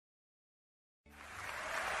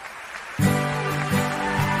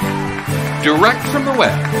direct from the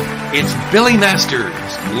web. It's Billy Masters,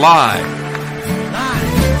 live.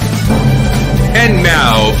 And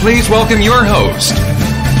now, please welcome your host,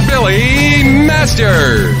 Billy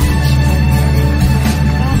Masters.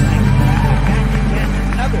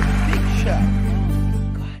 Another big show.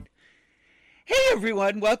 Oh, God. Hey,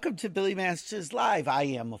 everyone. Welcome to Billy Masters Live. I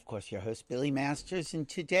am, of course, your host, Billy Masters. And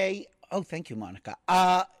today, thank you, Monica.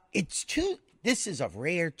 This is a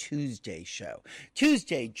rare Tuesday show.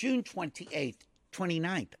 Tuesday, June 28th,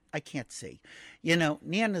 29th. I can't see. You know,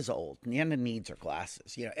 Nana's old. Nana needs her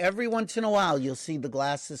glasses. You know, every once in a while, you'll see the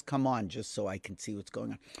glasses come on just so I can see what's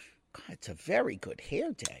going on. God, it's a very good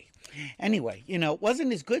hair day. Anyway, you know, it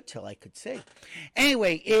wasn't as good till I could see.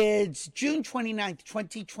 Anyway, it's June 29th,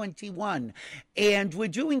 2021, and we're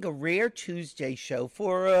doing a Rare Tuesday show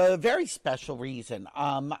for a very special reason.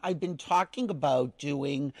 I've been talking about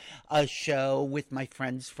doing a show with my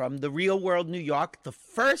friends from The Real World New York, the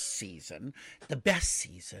first season, the best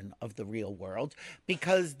season of The Real World,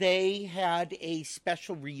 because they had a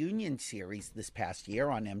special reunion series this past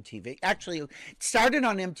year on MTV. Actually, it started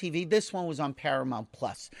on MTV. This one was on Paramount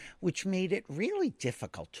Plus, which made it really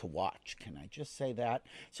difficult to watch. Can I just say that?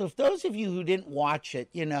 So if those of you who didn't watch it,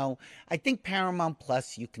 you know, I think Paramount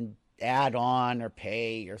Plus you can add on or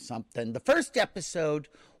pay or something. The first episode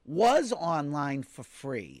was online for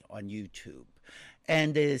free on YouTube.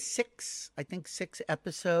 And there's six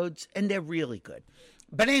episodes, and they're really good.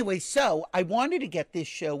 But anyway, so I wanted to get this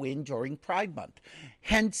show in during Pride Month,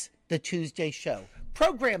 hence the Tuesday show.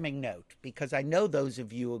 Programming note, because I know those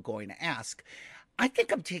of you are going to ask, I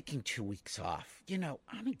think I'm taking 2 weeks off. You know,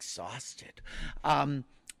 I'm exhausted. And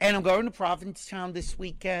I'm going to Provincetown this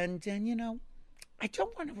weekend, and, you know, I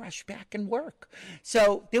don't want to rush back and work.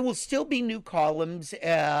 So there will still be new columns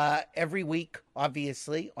every week,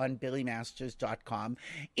 obviously, on BillyMasters.com.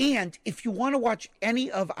 And if you want to watch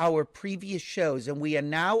any of our previous shows, and we are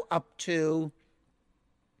now up to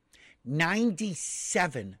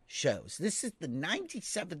 97 shows. This is the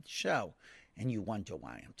 97th show, and you wonder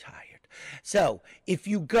why I'm tired. So if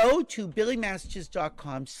you go to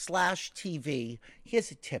BillyMasters.com/TV,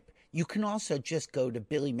 here's a tip. You can also just go to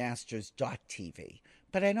BillyMasters.tv.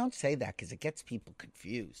 But I don't say that because it gets people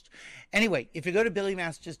confused. Anyway, if you go to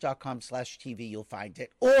BillyMasters.com/TV, you'll find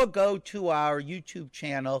it. Or go to our YouTube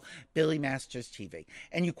channel, Billy Masters TV.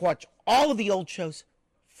 And you can watch all of the old shows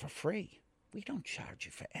for free. We don't charge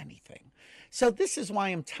you for anything. So this is why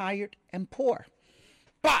I'm tired and poor.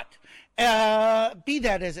 But be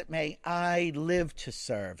that as it may, I live to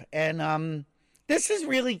serve. And this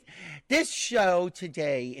show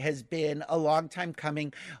today has been a long time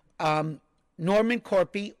coming. Norman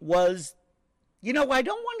Corby was, you know, I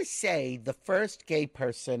don't want to say the first gay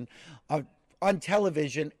person on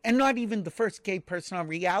television, and not even the first gay person on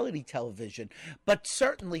reality television, but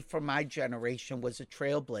certainly for my generation was a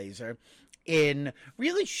trailblazer in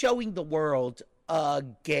really showing the world a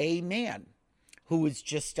gay man who was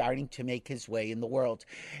just starting to make his way in the world.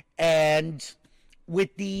 And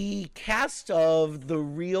with the cast of The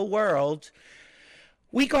Real World,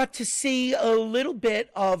 we got to see a little bit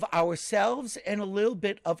of ourselves and a little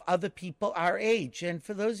bit of other people our age. And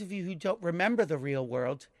for those of you who don't remember The Real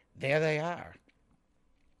World, there they are.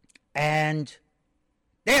 And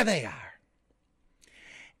there they are.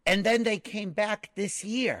 And then they came back this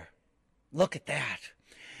year. Look at that.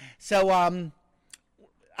 So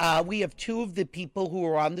we have two of the people who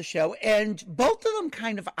are on the show, and both of them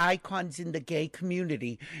kind of icons in the gay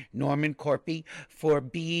community. Norman Corby for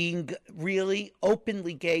being really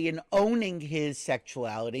openly gay and owning his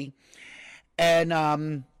sexuality.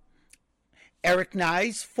 And Eric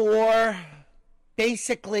Nies for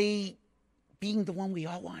basically being the one we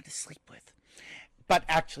all want to sleep with. But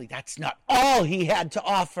actually, that's not all he had to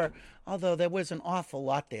offer, although there was an awful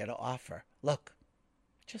lot there to offer. Look,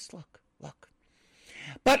 just look.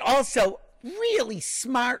 But also really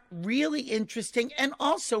smart, really interesting, and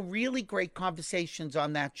also really great conversations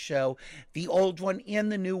on that show, the old one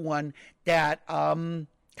and the new one, that kind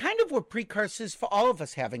of were precursors for all of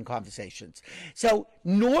us having conversations. So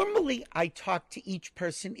normally I talk to each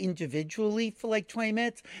person individually for like 20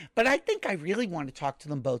 minutes, but I think I really want to talk to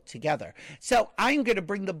them both together. So I'm going to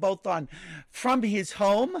bring them both on. From his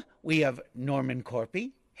home, we have Norman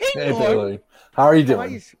Corby. Hey, Norm. Billy. How are you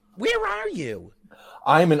doing? Where are you?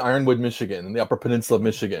 I'm in Ironwood, Michigan, in the Upper Peninsula of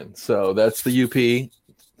Michigan. So that's the UP.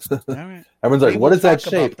 All right. Everyone's like, what is that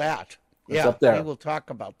shape? That. Yeah, up there. We will talk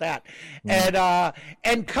about that.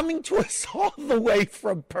 And coming to us all the way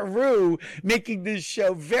from Peru, making this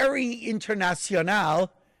show very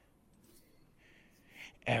international,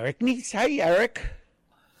 Eric Nies. Hi, Eric.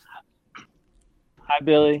 Hi,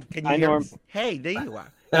 Billy. Can you Hi, hear Norm. me? Hey, there you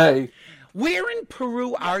are. Hey. Where in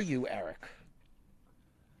Peru are you, Eric?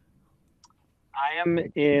 I am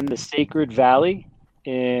in the Sacred Valley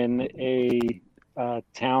in a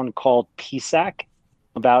town called Pisac,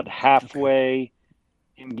 about halfway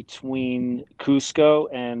in between Cusco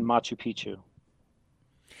and Machu Picchu.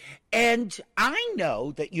 And I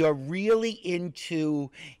know that you're really into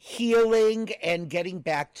healing and getting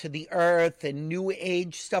back to the earth and new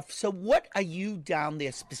age stuff. So what are you down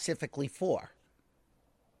there specifically for?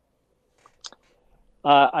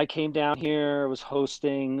 I came down here, was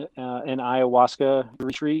hosting an ayahuasca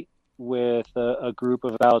retreat with a group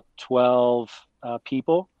of about 12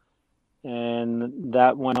 people. And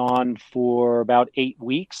that went on for about 8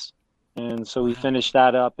 weeks. And so we finished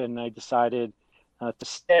that up, and I decided to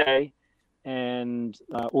stay and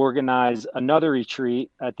organize another retreat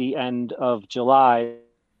at the end of July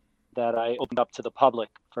that I opened up to the public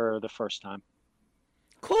for the first time.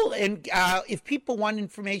 Cool. And if people want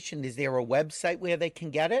information, is there a website where they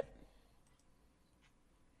can get it?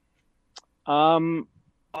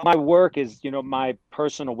 My work is, my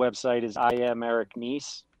personal website is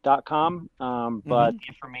iamericnice.com. But the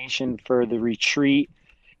information for the retreat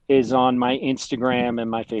is on my Instagram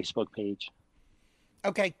and my Facebook page.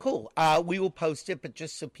 Okay, cool. We will post it, but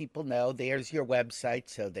just so people know, there's your website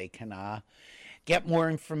so they can get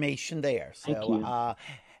more information there. So, Thank you.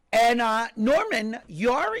 And Norman,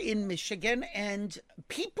 you're in Michigan, and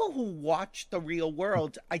people who watch The Real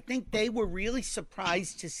World, I think they were really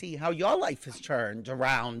surprised to see how your life has turned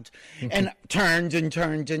around and turned and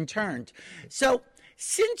turned and turned. So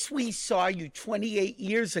since we saw you 28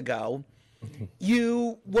 years ago,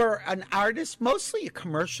 you were an artist, mostly a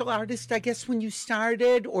commercial artist, I guess, when you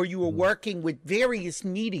started, or you were working with various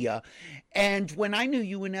media. And when I knew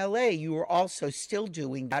you in LA, you were also still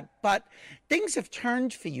doing that. But things have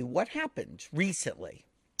turned for you. What happened recently?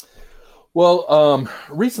 Well,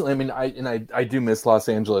 recently, I mean, I do miss Los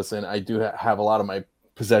Angeles, and I do have a lot of my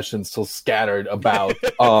possessions still scattered about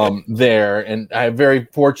there. And I'm very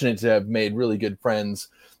fortunate to have made really good friends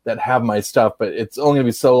that have my stuff, but it's only gonna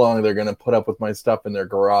be so long they're gonna put up with my stuff in their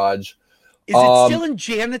garage. Is it still in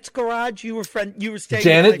Janet's garage? You were staying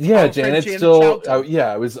Janet, with Janet's Janet still.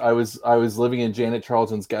 Charlton? I was living in Janet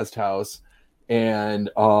Charlton's guest house, and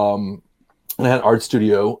I had an art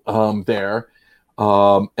studio there,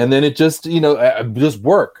 and then it just just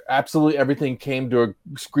work. Absolutely everything came to a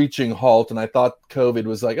screeching halt, and I thought COVID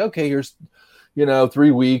was like, okay, here's 3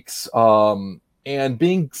 weeks. And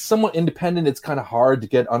being somewhat independent, it's kind of hard to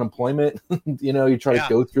get unemployment. You try to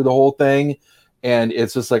go through the whole thing, and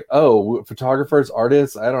it's just like, oh, photographers,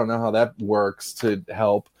 artists, I don't know how that works to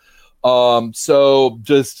help. So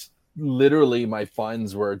just literally my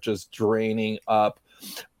funds were just draining up.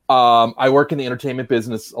 I work in the entertainment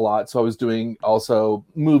business a lot, so I was doing also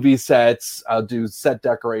movie sets. I'll do set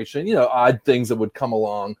decoration, odd things that would come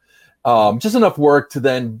along. Just enough work to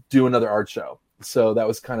then do another art show. So that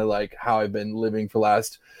was kind of like how I've been living for the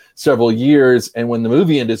last several years. And when the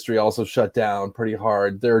movie industry also shut down pretty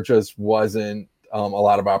hard, there just wasn't a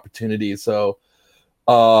lot of opportunity. So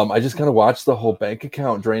I just kind of watched the whole bank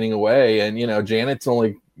account draining away. And, Janet's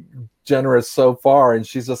only generous so far. And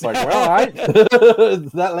she's just like, well,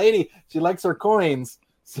 that lady, she likes her coins.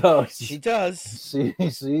 So she does.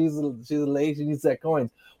 She's a lady. She needs that coin.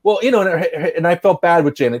 Well, and I felt bad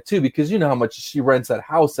with Janet too, because you know how much she rents that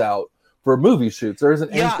house out for movie shoots. There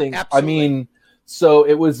isn't anything. Absolutely. I mean, so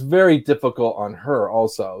it was very difficult on her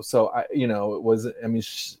also. So it was, I mean,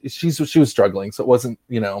 she was struggling. So it wasn't,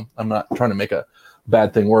 I'm not trying to make a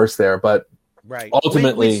bad thing worse there, but right.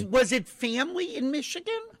 Ultimately, was it family in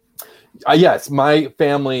Michigan? Yes, my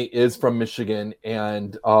family is from Michigan,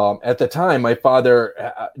 and at the time, my father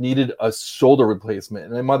needed a shoulder replacement,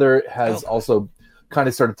 and my mother has also kind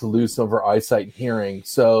of started to lose some of her eyesight and hearing.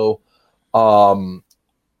 So,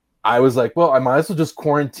 I was like, well, I might as well just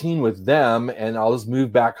quarantine with them, and I'll just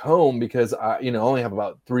move back home because I, only have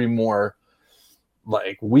about 3 more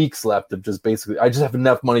weeks left of just basically, I just have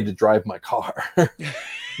enough money to drive my car,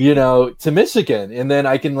 to Michigan, and then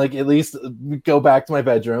I can at least go back to my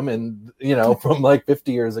bedroom and from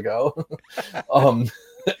 50 years ago. And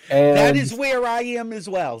that is where I am as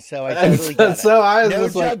well. So I totally get it. So I was no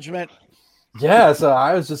just judgment. Yeah, so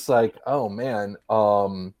I was just like, oh man.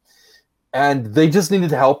 And they just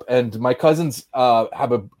needed help. And my cousins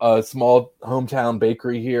have a small hometown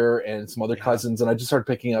bakery here and some other cousins. And I just started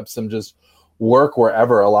picking up some just work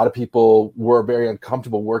wherever. A lot of people were very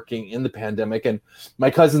uncomfortable working in the pandemic. And my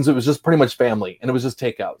cousins, it was just pretty much family. And it was just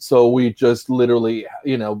takeout. So we just literally,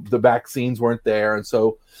 the vaccines weren't there. And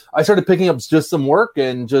so I started picking up just some work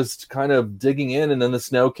and just kind of digging in. And then the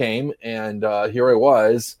snow came. And here I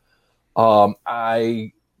was.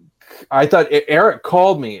 I I thought Eric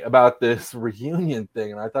called me about this reunion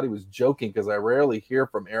thing, and I thought he was joking because I rarely hear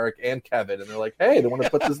from Eric and Kevin, and they're like, "Hey, they want to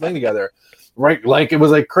put this thing together." Right, like it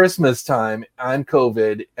was like Christmas time on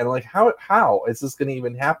COVID, and I'm like, how is this going to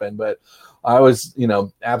even happen? But I was,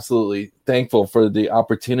 absolutely thankful for the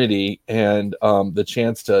opportunity and the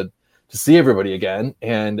chance to see everybody again.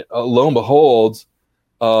 And lo and behold,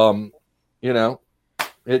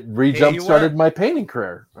 it jump started my painting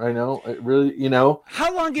career. I know it really,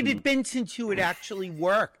 How long had it been since you had actually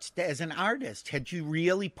worked as an artist? Had you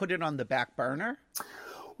really put it on the back burner?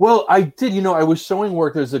 Well, I did. I was showing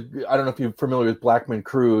work. I don't know if you're familiar with Blackman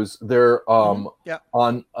Cruise. They're so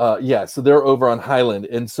they're over on Highland,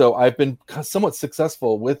 and so I've been somewhat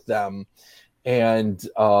successful with them. And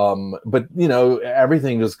but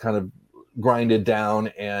everything just kind of grinded down,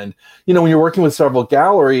 and when you're working with several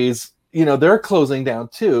galleries, they're closing down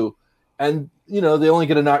too, and they only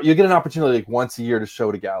get an opportunity like once a year to show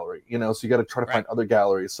at a gallery. So you got to try to find other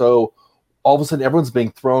galleries. So all of a sudden everyone's being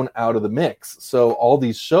thrown out of the mix. So all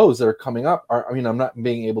these shows that are coming up I'm not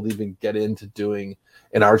being able to even get into doing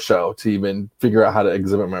an art show to even figure out how to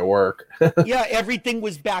exhibit my work. Yeah, everything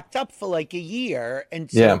was backed up for like a year.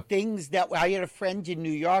 And so things that I had a friend in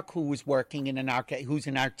New York who was working in who's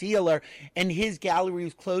an art dealer, and his gallery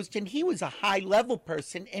was closed, and he was a high level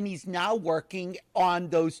person, and he's now working on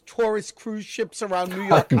those tourist cruise ships around New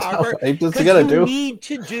York Harbor. Because you need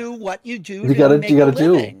to do what you do. You gotta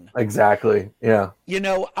do. Exactly. Yeah.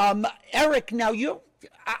 Eric, now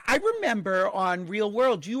I remember on Real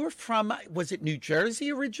World, you were from, was it New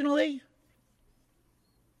Jersey originally?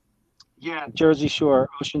 Yeah, Jersey Shore,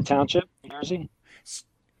 Ocean Township, New Jersey.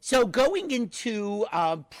 So going into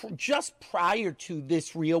just prior to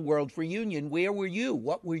this Real World reunion, where were you?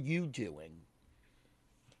 What were you doing?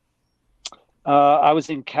 I was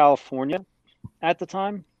in California at the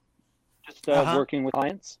time, just working with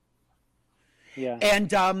clients. Yeah.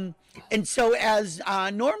 And so as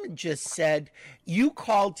Norman just said, you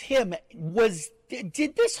called him.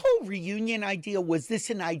 Did this whole reunion idea, was this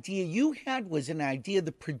an idea you had? Was it an idea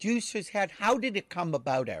the producers had? How did it come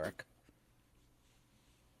about, Eric?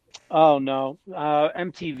 Oh, no.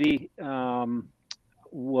 MTV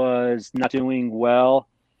was not doing well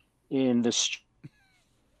in the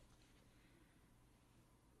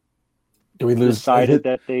decided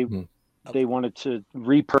that they wanted to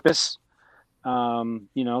repurpose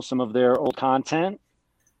some of their old content.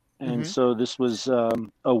 And so this was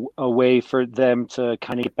a way for them to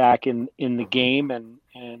kind of get back in the game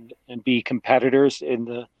and be competitors in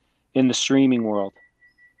the streaming world.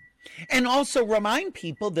 And also remind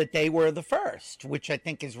people that they were the first, which I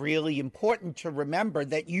think is really important to remember,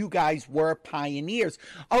 that you guys were pioneers.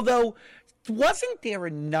 Although, wasn't there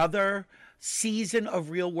another season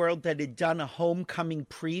of Real World that had done a homecoming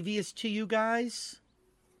previous to you guys?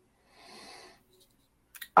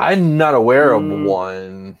 I'm not aware of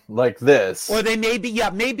one like this. Or they maybe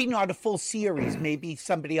not a full series. Maybe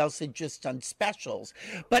somebody else had just done specials.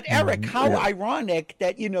 But Eric, how ironic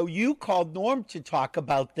that, you called Norm to talk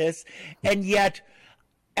about this, and yet,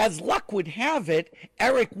 as luck would have it,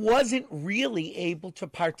 Eric wasn't really able to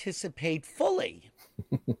participate fully.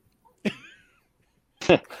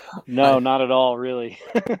 No, not at all, really.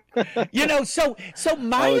 So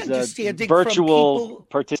my understanding virtual from people,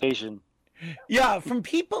 participation. Yeah, from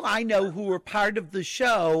people I know who were part of the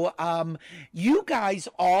show, you guys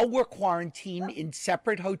all were quarantined in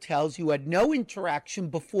separate hotels. You had no interaction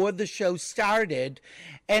before the show started.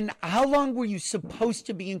 And how long were you supposed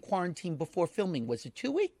to be in quarantine before filming? Was it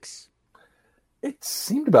 2 weeks? It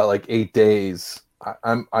seemed about like 8 days.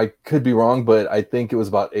 I could be wrong, but I think it was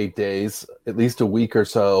about 8 days, at least a week or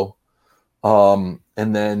so. And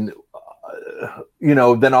then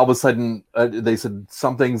then all of a sudden they said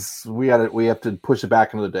we have to push it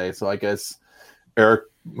back another day. So I guess Eric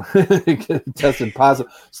tested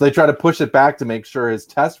positive. So they tried to push it back to make sure his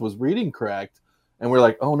test was reading correct. And we're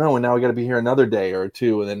like, oh no, and now we got to be here another day or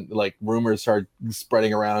two. And then like rumors start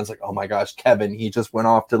spreading around. It's like, oh my gosh, Kevin, he just went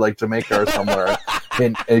off to like Jamaica or somewhere.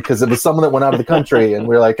 and because it was someone that went out of the country. And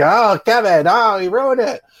we're like, oh, Kevin, he ruined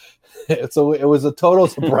it. So it was a total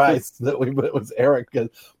surprise that it was Eric.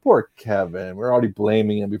 Poor Kevin. We're already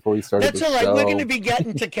blaming him before we started. That's all right. We're going to be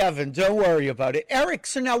getting to Kevin. Don't worry about it. Eric,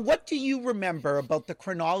 so now what do you remember about the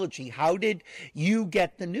chronology? How did you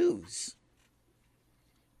get the news?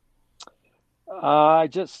 I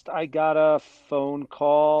got a phone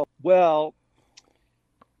call. Well,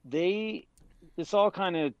 this all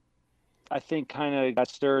kind of, I think, got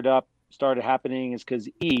stirred up, started happening is because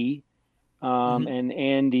and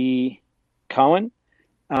Andy Cohen,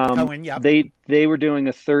 Cohen, yeah. they were doing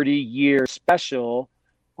a 30-year special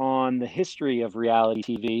on the history of reality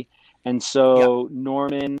TV. And so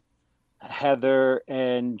Norman, Heather,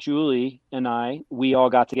 and Julie and we all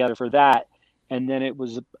got together for that. And then it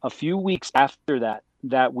was a few weeks after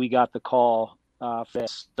that we got the call for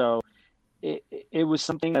this. So it was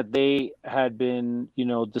something that they had been,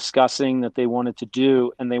 discussing that they wanted to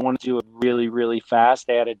do, and they wanted to do it really, really fast.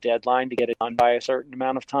 They had a deadline to get it done by a certain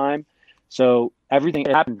amount of time. So everything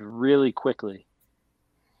happened really quickly.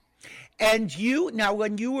 And now,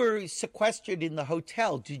 when you were sequestered in the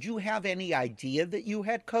hotel, did you have any idea that you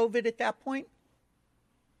had COVID at that point?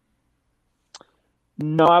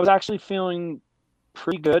 No, I was actually feeling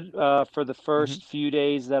pretty good for the first few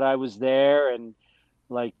days that I was there, and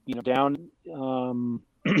down,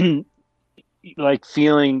 like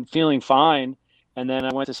feeling fine. And then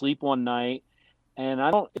I went to sleep one night, and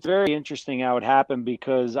it's very interesting how it happened,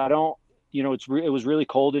 because it was really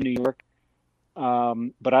cold in New York.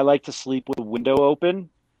 But I like to sleep with the window open.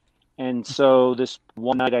 And so this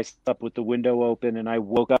one night I slept with the window open, and I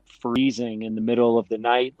woke up freezing in the middle of the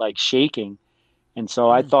night, like shaking. And so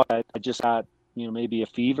I thought I just got, maybe a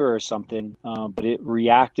fever or something. But it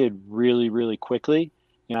reacted really, really quickly.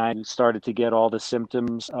 I started to get all the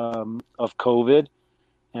symptoms of COVID,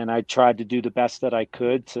 and I tried to do the best that I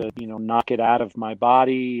could to, knock it out of my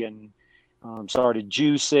body, and started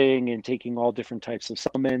juicing and taking all different types of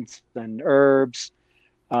supplements and herbs.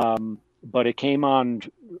 But it came on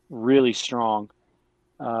really strong.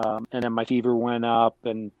 And then my fever went up,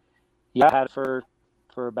 and I had it for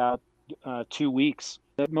about 2 weeks.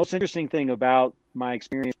 The most interesting thing about my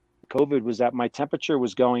experience with COVID was that my temperature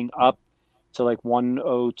was going up to like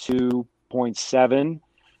 102.7. Wow.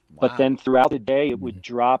 But then throughout the day, it would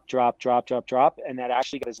drop. And that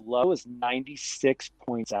actually got as low as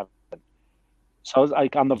 96.7. So I was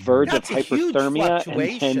like on the verge of hypothermia,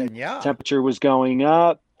 and temperature was going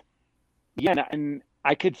up. Yeah, and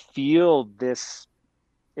I could feel this.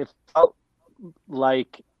 It felt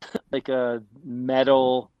like a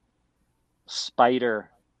metal spider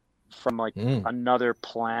from another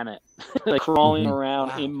planet, crawling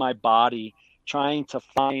around in my body, trying to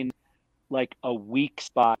find like a weak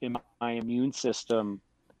spot in my immune system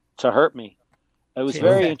to hurt me. It was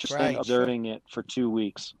very interesting observing it for 2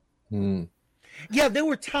 weeks. Yeah, there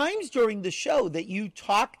were times during the show that you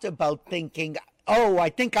talked about thinking, oh, I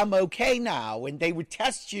think I'm okay now. And they would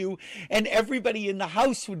test you, and everybody in the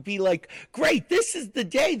house would be like, great, this is the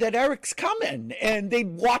day that Eric's coming. And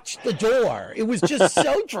they'd watch the door. It was just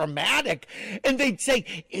so dramatic. And they'd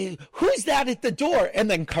say, who's that at the door? And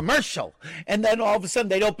then commercial. And then all of a sudden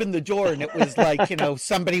they'd open the door, and it was like,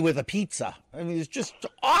 somebody with a pizza. I mean, it was just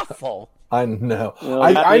awful. I know. Well,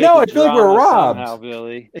 I know. I feel like we're robbed. Somehow,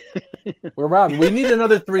 Billy. We're robbed. We need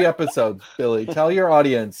another 3 episodes, Billy. Tell your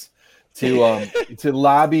audience to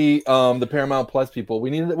lobby the Paramount Plus people. We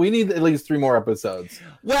need at least 3 more episodes.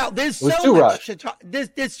 Well, there's so much to talk.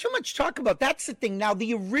 There's too much to talk about. That's the thing. Now,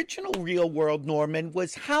 the original Real World, Norman,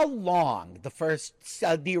 was how long?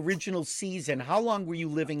 The original season. How long were you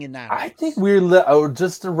living in that house? I think we're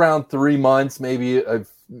just around 3 months, maybe a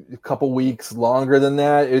couple weeks longer than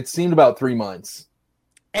that. It seemed about 3 months.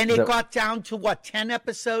 And it got down to what, 10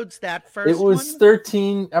 episodes that first one? It was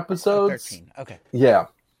 13 episodes. 13, okay. Yeah.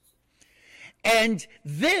 And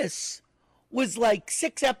this was like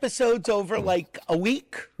 6 episodes over like a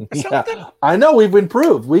week or something. Yeah, I know, we've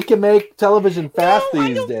improved. We can make television fast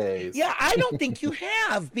these days. Yeah, I don't think you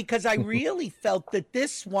have, because I really felt that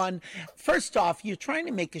this one, first off, you're trying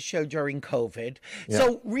to make a show during COVID. Yeah.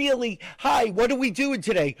 So really, hi, what are we doing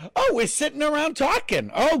today? Oh, we're sitting around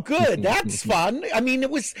talking. Oh, good. That's fun. I mean,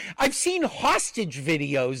 I've seen hostage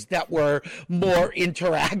videos that were more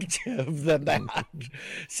interactive than that.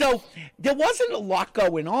 So there wasn't a lot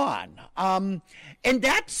going on. And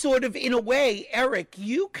that's sort of, in a way, Eric,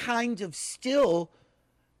 you kind of still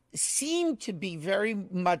seem to be very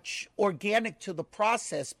much organic to the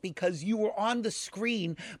process, because you were on the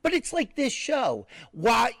screen. But it's like this show.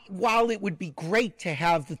 While it would be great to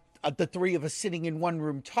have the 3 of us sitting in one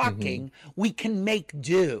room talking, we can make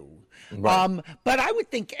do. Right. But I would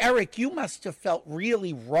think, Eric, you must have felt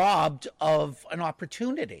really robbed of an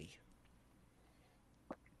opportunity.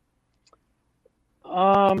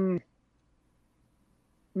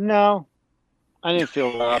 No, I didn't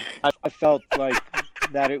feel robbed. I felt like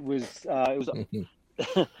that it was I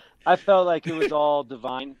felt like it was all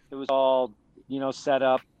divine. It was all, set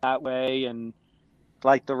up that way, and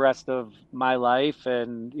like the rest of my life,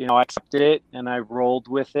 and, I accepted it and I rolled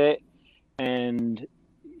with it. And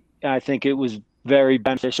I think it was very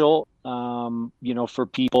beneficial, for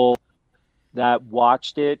people that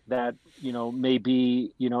watched it that, may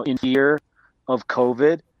be, in fear of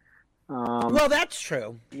COVID. Well, that's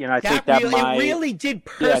true. I think that it really did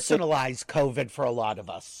personalize COVID for a lot of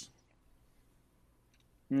us.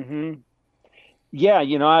 Mm-hmm. Yeah,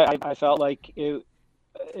 I felt like it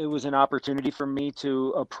was an opportunity for me to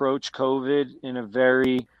approach COVID in a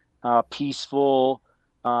very peaceful,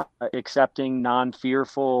 accepting,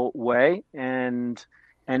 non-fearful way, and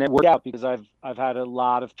it worked out because I've had a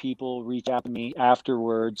lot of people reach out to me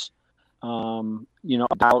afterwards,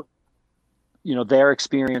 about their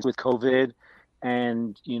experience with COVID,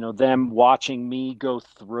 and them watching me go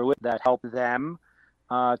through it, that helped them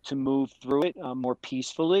to move through it more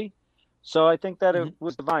peacefully. So I think that it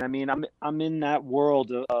was divine. I mean, I'm in that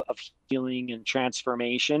world of healing and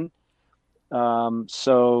transformation.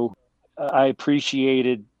 So I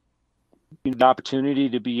appreciated the opportunity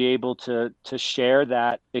to be able to share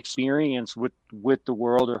that experience with the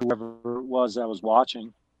world or whoever it was that was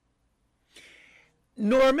watching.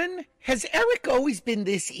 Norman, has Eric always been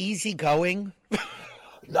this easygoing?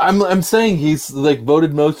 I'm saying he's like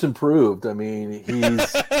voted most improved. I mean,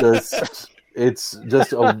 he's just it's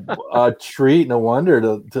just a treat and a wonder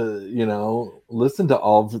to listen to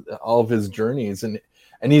all of his journeys, and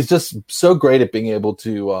he's just so great at being able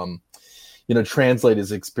to translate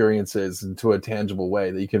his experiences into a tangible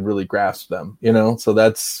way that you can really grasp them, so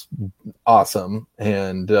that's awesome.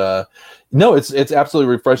 And no, it's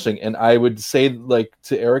absolutely refreshing. And I would say, like,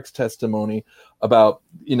 to Eric's testimony about,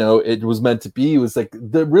 it was meant to be, it was like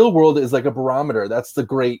the real world is like a barometer. That's the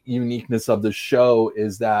great uniqueness of the show,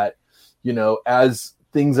 is that, as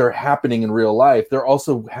things are happening in real life, they're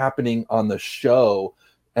also happening on the show,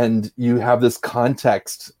 and you have this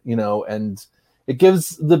context, and it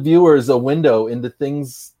gives the viewers a window into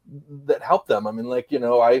things that help them. I mean,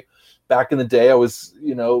 back in the day, I was,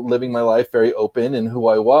 living my life very open in who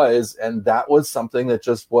I was. And that was something that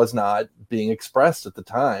just was not being expressed at the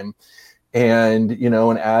time. And,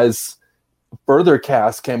 and as further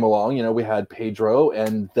casts came along, we had Pedro,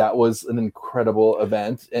 and that was an incredible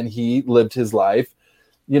event. And he lived his life,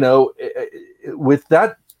 with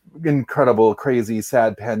that incredible, crazy,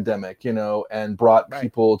 sad pandemic, and brought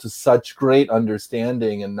people to such great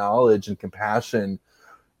understanding and knowledge and compassion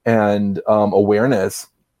and awareness.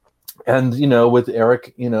 And, with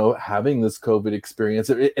Eric, having this COVID experience,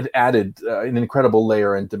 it added an incredible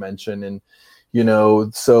layer and dimension. And,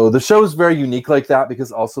 so the show is very unique like that,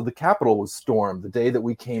 because also the Capitol was stormed. The day that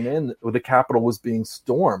we came in, the Capitol was being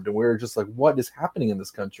stormed, and we were just like, what is happening in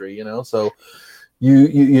this country? So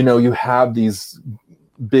you have these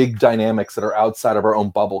big dynamics that are outside of our own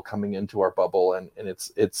bubble coming into our bubble, and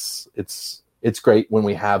it's great when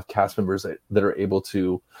we have cast members that are able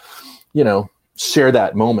to share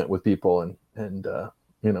that moment with people and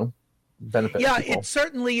benefit people. It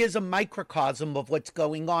certainly is a microcosm of what's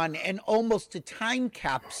going on, and almost a time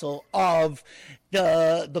capsule of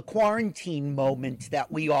the quarantine moment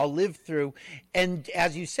that we all lived through. And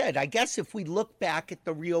as you said, I guess if we look back at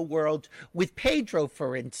the real world with Pedro,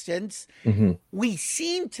 for instance, we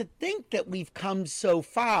seem to think that we've come so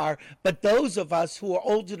far, but those of us who are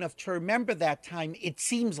old enough to remember that time, it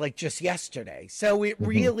seems like just yesterday. So it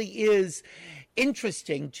really is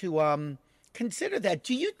interesting to consider that.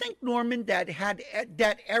 Do you think, Norman, that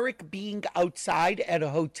Eric being outside at a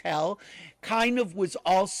hotel kind of was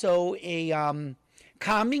also a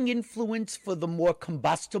calming influence for the more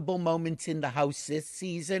combustible moments in the house this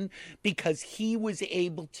season, because he was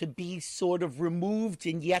able to be sort of removed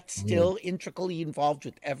and yet still intricately involved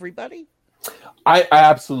with everybody? I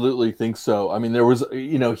absolutely think so. I mean, there was,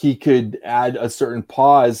 he could add a certain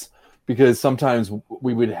pause, because sometimes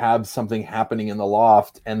we would have something happening in the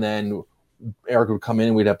loft, and then Eric would come in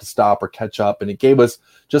and we'd have to stop or catch up. And it gave us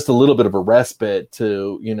just a little bit of a respite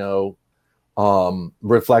to,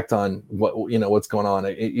 reflect on what's going on.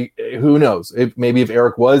 Who knows? Maybe if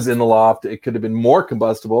Eric was in the loft, it could have been more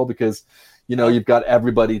combustible, because, you've got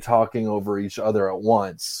everybody talking over each other at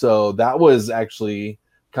once. So that was actually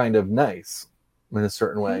kind of nice in a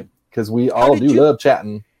certain way, because we all love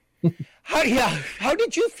chatting. How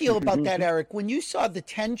did you feel about that, Eric, when you saw the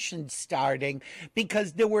tension starting?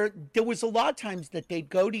 Because there was a lot of times that they'd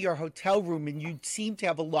go to your hotel room and you'd seem to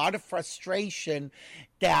have a lot of frustration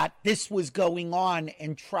that this was going on,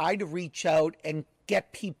 and try to reach out and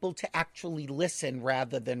get people to actually listen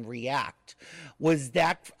rather than react. Was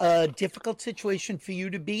that a difficult situation for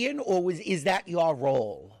you to be in, or is that your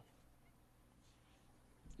role?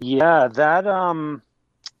 Yeah, that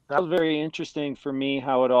was very interesting for me,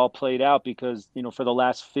 how it all played out, because, for the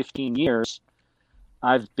last 15 years,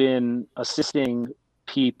 I've been assisting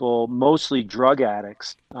people, mostly drug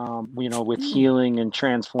addicts, with healing and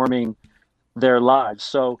transforming their lives.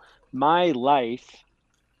 So my life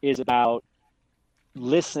is about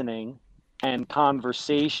listening and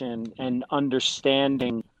conversation and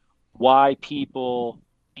understanding why people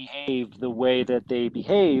behave the way that they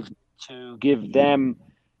behave, to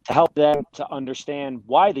help them to understand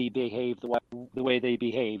why they behave the way they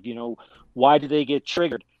behave. Why do they get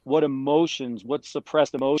triggered? What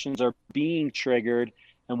suppressed emotions are being triggered,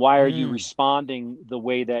 and why are you responding the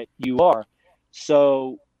way that you are?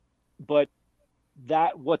 So, but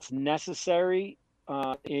what's necessary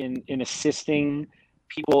in assisting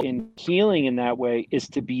people in healing in that way is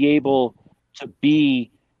to be able to be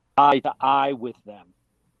eye to eye with them,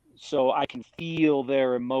 so I can feel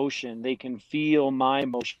their emotion, they can feel my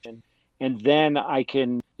emotion, and then I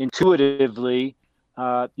can intuitively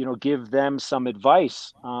give them some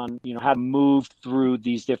advice on how to move through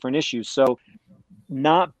these different issues. So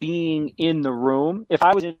not being in the room, if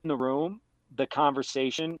I was in the room, the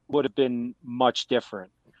conversation would have been much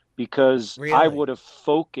different, because Really? I would have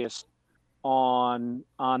focused on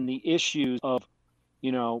the issues of, I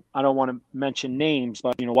don't want to mention names,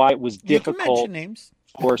 but why it was difficult You can mention names.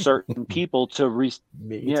 for certain people to receive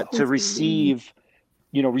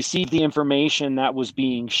the information that was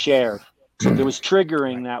being shared. So there was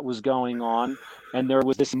triggering that was going on, and there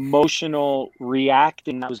was this emotional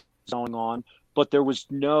reacting that was going on, but there was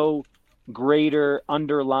no greater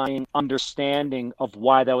underlying understanding of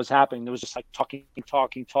why that was happening. There was just like talking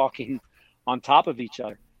on top of each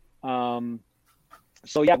other.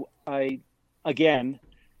 So yeah,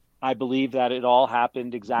 I believe that it all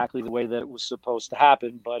happened exactly the way that it was supposed to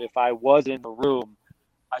happen. But if I was in the room,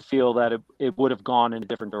 I feel that it would have gone in a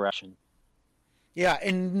different direction. Yeah,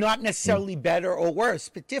 and not necessarily better or worse,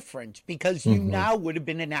 but different, because you now would have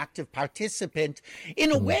been an active participant.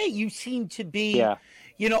 In a way, you seem to be,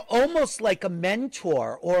 almost like a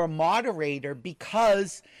mentor or a moderator,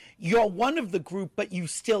 because you're one of the group, but you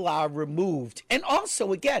still are removed. And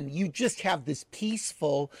also, again, you just have this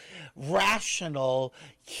peaceful, rational,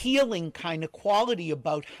 healing kind of quality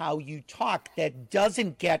about how you talk that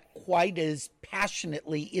doesn't get quite as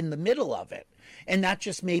passionately in the middle of it. And that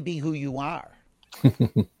just may be who you are.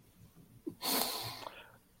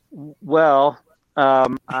 Well,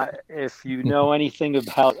 if you know anything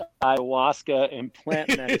about ayahuasca and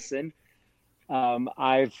plant medicine,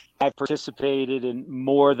 I've participated in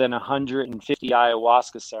more than 150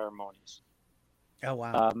 ayahuasca ceremonies. Oh,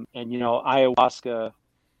 wow. And ayahuasca,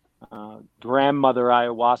 grandmother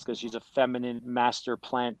ayahuasca, she's a feminine master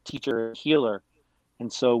plant teacher, healer.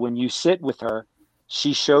 And so when you sit with her,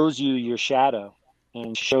 she shows you your shadow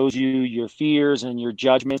and shows you your fears and your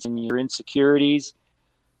judgments and your insecurities.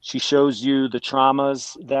 She shows you the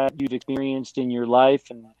traumas that you've experienced in your life,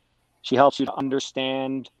 and she helps you to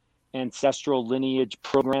understand ancestral lineage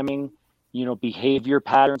programming, behavior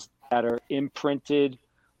patterns that are imprinted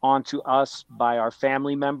onto us by our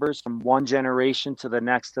family members from one generation to the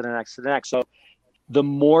next, to the next, to the next. So the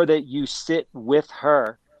more that you sit with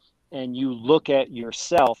her and you look at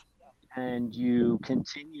yourself and you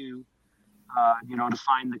continue to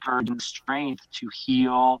find the courage and the strength to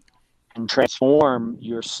heal and transform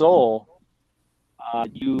your soul,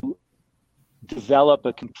 you develop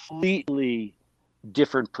a completely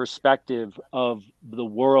different perspective of the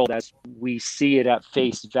world as we see it at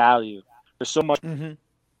face value. There's so much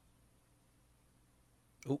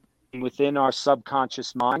within our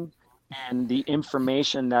subconscious mind and the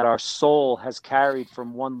information that our soul has carried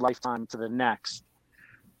from one lifetime to the next.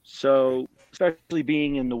 So, especially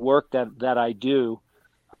being in the work that I do,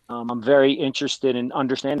 I'm very interested in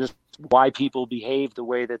understanding why people behave the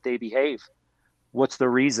way that they behave. What's the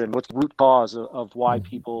reason? What's the root cause of why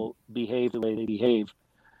people behave the way they behave?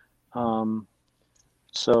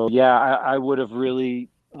 So yeah, I would have really,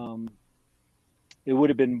 it would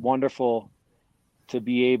have been wonderful to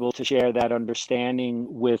be able to share that understanding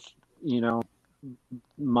with,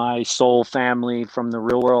 my soul family from the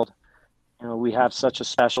real world. We have such a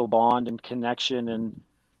special bond and connection, and,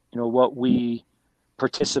 what we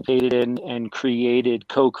participated in and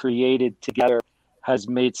co-created together has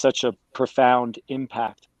made such a profound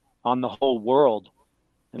impact on the whole world.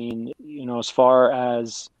 I mean, as far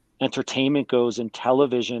as entertainment goes and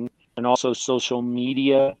television and also social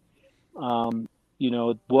media,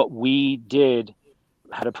 what we did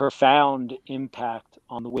had a profound impact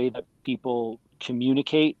on the way that people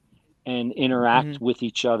communicate and interact with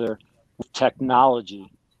each other with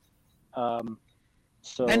technology.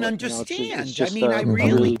 So, and understand. It's just,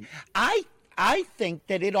 I think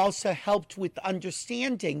that it also helped with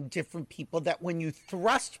understanding different people, that when you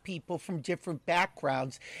thrust people from different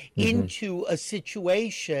backgrounds into a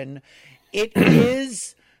situation, it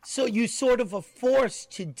is So you sort of are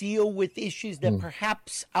forced to deal with issues that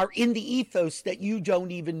perhaps are in the ethos that you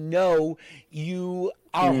don't even know you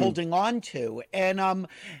are holding on to. And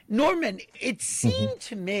Norman, it seemed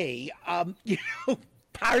to me, you know,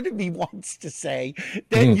 part of me wants to say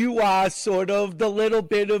that you are sort of the little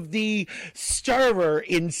bit of the stirrer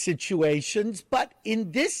in situations, but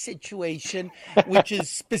in this situation, which is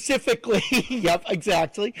specifically, yep,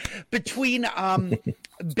 exactly, between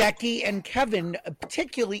Becky and Kevin,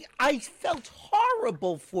 particularly, I felt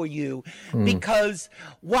horrible for you because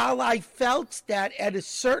while I felt that at a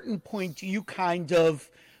certain point you kind of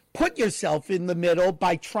put yourself in the middle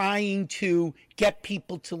by trying to get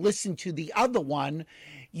people to listen to the other one,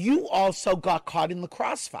 you also got caught in the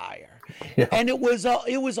crossfire. Yeah. And it was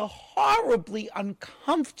a horribly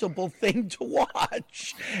uncomfortable thing to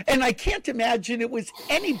watch. And I can't imagine it was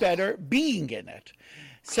any better being in it.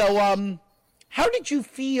 So how did you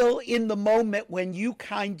feel in the moment when you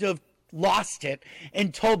kind of lost it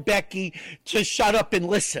and told Becky to shut up and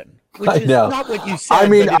listen? Which is not what you said. I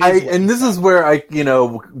mean, this is where I, you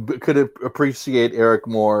know, could appreciate Eric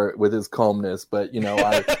more with his calmness, but you know,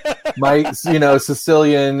 my, you know,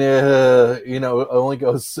 Sicilian, you know, only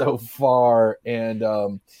goes so far, and you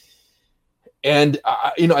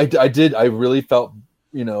know, I really felt,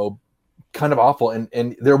 you know, kind of awful,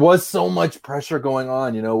 and there was so much pressure going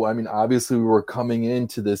on, you know. I mean, obviously we were coming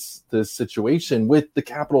into this situation with the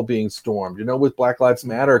Capitol being stormed, you know, with Black Lives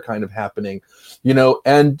Matter kind of happening, you know,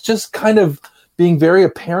 and just kind of being very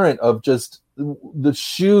apparent of just the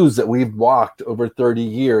shoes that we've walked over 30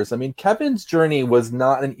 years. I mean, Kevin's journey was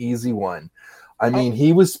not an easy one. I mean,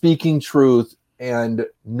 he was speaking truth and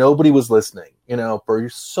nobody was listening, you know, for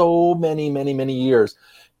so many years.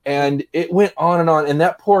 And it went on, and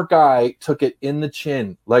that poor guy took it in the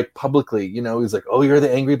chin, like publicly, you know. He's like, "Oh, you're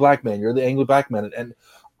the angry black man. You're the angry black man." And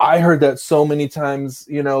I heard that so many times,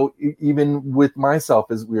 you know, even with myself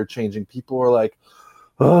as we were changing. People were like,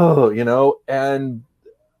 "Oh," you know, and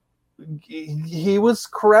he was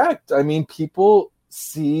correct. I mean, people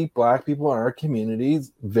see black people in our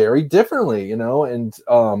communities very differently, you know, and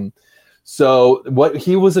so what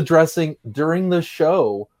he was addressing during the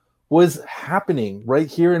show was happening right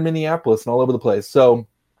here in Minneapolis and all over the place. So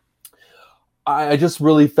I just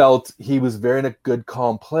really felt he was very in a good,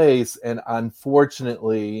 calm place. And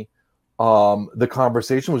unfortunately, the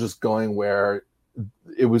conversation was just going where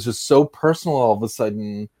it was just so personal all of a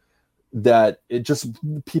sudden that it just,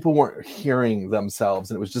 people weren't hearing themselves,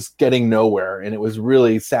 and it was just getting nowhere. And it was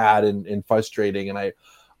really sad and frustrating. And I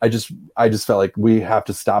just felt like we have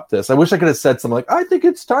to stop this. I wish I could have said something like, "I think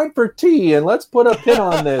it's time for tea and let's put a pin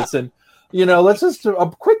on this." And, you know, let's just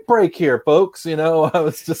a quick break here, folks. You know, I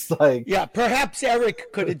was just like, yeah, perhaps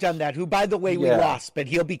Eric could have done that, who, by the way, we lost, but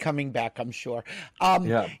he'll be coming back, I'm sure.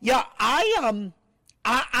 I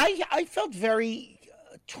felt very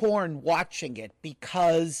torn watching it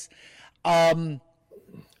because,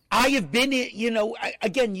 I have been, you know,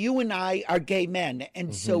 again, you and I are gay men.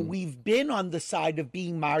 And so we've been on the side of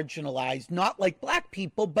being marginalized, not like black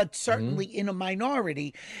people, but certainly in a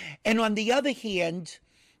minority. And on the other hand,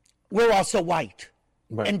 we're also white.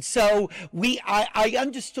 Right. And so I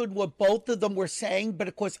understood what both of them were saying, but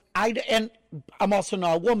of course and I'm also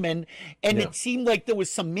not a woman, and it seemed like there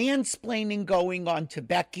was some mansplaining going on to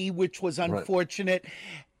Becky, which was unfortunate.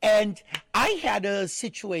 Right. And I had a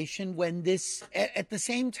situation when at the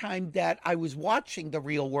same time that I was watching The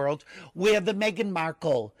Real World, where the Meghan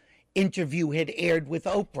Markle interview had aired with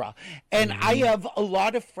Oprah. And I have a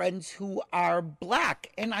lot of friends who are black.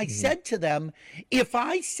 And I said to them, if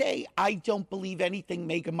I say I don't believe anything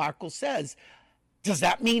Meghan Markle says, does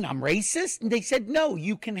that mean I'm racist? And they said, no,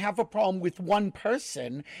 you can have a problem with one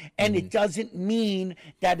person, and it doesn't mean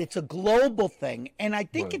that it's a global thing. And I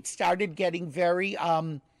think it started getting very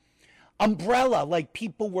umbrella, like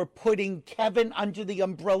people were putting Kevin under the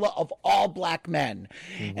umbrella of all black men,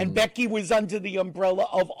 and Becky was under the umbrella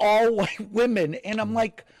of all white women. And I'm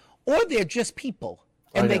like, or they're just people,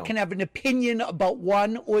 and they can have an opinion about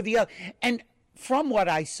one or the other. And from what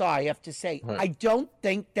I saw, I have to say, I don't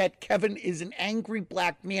think that Kevin is an angry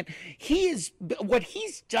black man. He is, what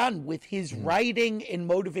he's done with his writing and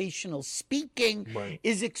motivational speaking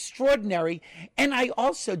is extraordinary. And I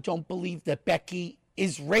also don't believe that Becky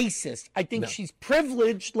is racist. I think she's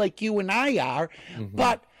privileged like you and I are,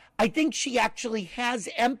 but I think she actually has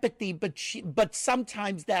empathy, but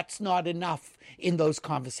sometimes that's not enough in those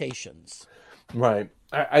conversations. Right.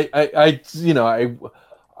 I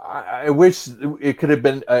wish it could have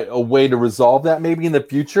been a way to resolve that maybe in the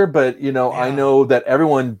future, but I know that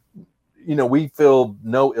everyone, we feel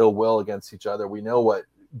no ill will against each other. We know what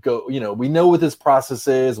go, we know what this process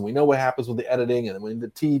is, and we know what happens with the editing and then the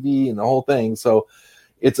TV and the whole thing. So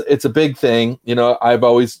it's a big thing. I've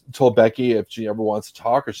always told Becky, if she ever wants to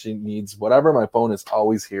talk or she needs whatever, my phone is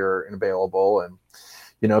always here and available. And,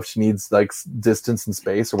 if she needs like distance and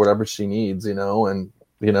space or whatever she needs, and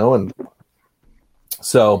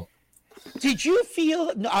so. Did you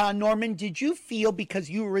feel, Norman, because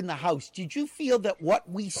you were in the house, did you feel that what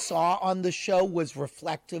we saw on the show was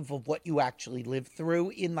reflective of what you actually lived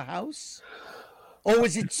through in the house? Or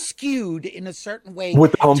was it skewed in a certain way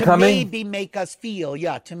with the homecoming? To maybe make us feel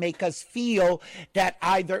that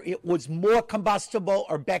either it was more combustible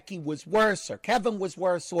or Becky was worse or Kevin was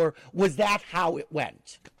worse, or was that how it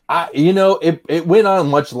went? It went on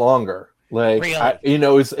much longer. Like,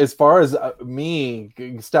 really? As far as me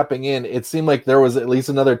stepping in, it seemed like there was at least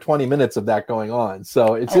another 20 minutes of that going on.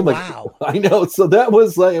 So it seemed wow. I know. So that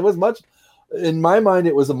was like, it was much, in my mind,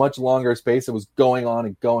 it was a much longer space. It was going on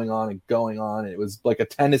and going on and going on. And it was like a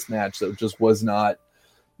tennis match that just was not,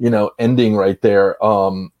 ending right there.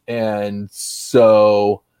 And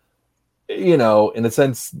so, in a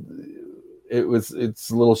sense, it's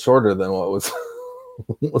a little shorter than what was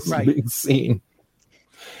right. being seen.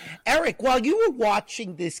 Eric, while you were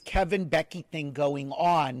watching this Kevin Becky thing going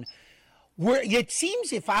on, it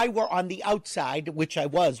seems if I were on the outside, which I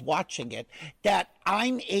was watching it, that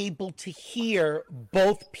I'm able to hear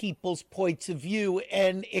both people's points of view,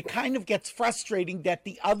 and it kind of gets frustrating that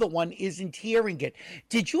the other one isn't hearing it.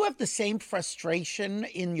 Did you have the same frustration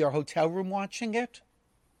in your hotel room watching it?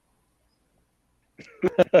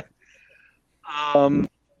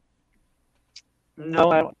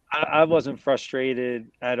 No, I wasn't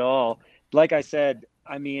frustrated at all. Like I said,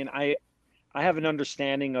 I mean, I have an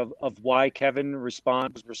understanding of why Kevin was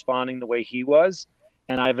responding the way he was,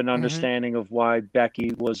 and I have an understanding of why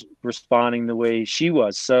Becky was responding the way she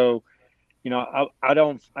was. So, I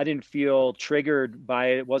didn't feel triggered by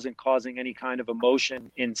it. It wasn't causing any kind of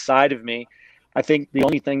emotion inside of me. I think the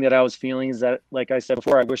only thing that I was feeling is that, like I said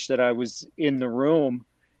before, I wish that I was in the room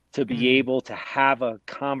to be able to have a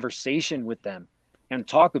conversation with them and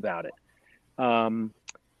talk about it.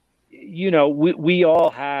 We all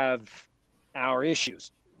have our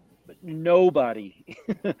issues, but nobody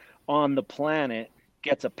on the planet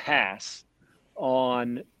gets a pass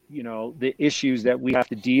on, the issues that we have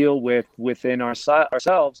to deal with within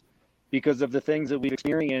ourselves because of the things that we've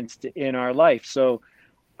experienced in our life. So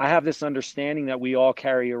I have this understanding that we all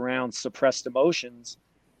carry around suppressed emotions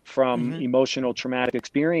from emotional traumatic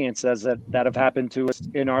experiences that have happened to us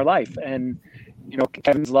in our life. And,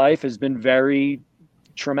 Kevin's life has been very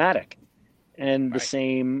traumatic, and the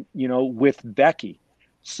same, with Becky.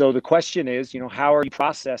 So the question is, how are you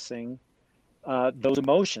processing those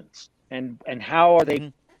emotions, and how are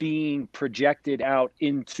they being projected out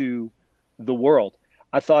into the world?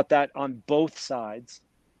 I thought that on both sides,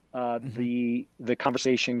 the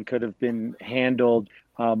conversation could have been handled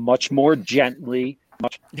much more gently,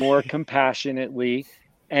 much more compassionately,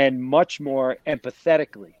 and much more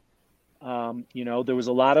empathetically. There was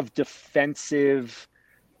a lot of defensive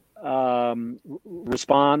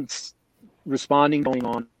responding going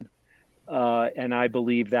on. And I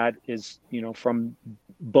believe that is, from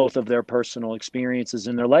both of their personal experiences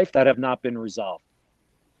in their life that have not been resolved.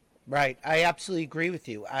 Right. I absolutely agree with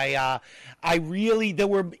you.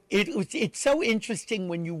 It's so interesting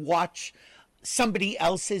when you watch somebody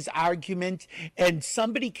else's argument and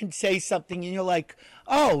somebody can say something and you're like,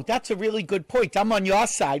 oh, that's a really good point. I'm on your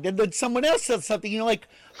side. And then someone else says something and you're like,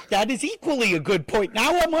 that is equally a good point.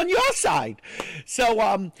 Now I'm on your side. So,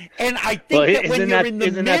 and I think that when you're in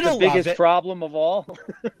the middle of it. Isn't that the biggest problem of all?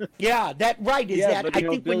 Yeah, that right. Is that I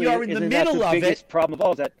think when you're in the middle of it. The biggest problem of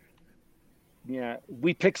all is that,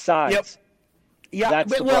 we pick sides. Yep. Yeah,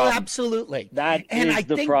 that's the well, problem. Absolutely. That is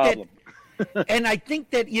the problem. And I think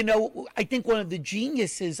that, I think one of the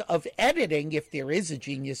geniuses of editing, if there is a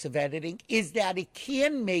genius of editing, is that it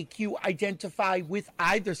can make you identify with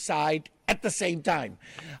either side at the same time.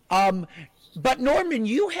 But Norman,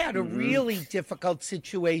 you had a really difficult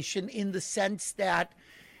situation in the sense that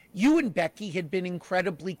you and Becky had been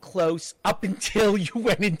incredibly close up until you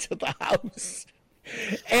went into the house.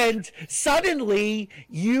 And suddenly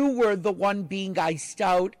you were the one being iced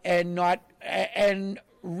out and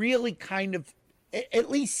really kind of,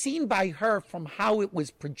 at least seen by her from how it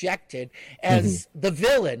was projected as the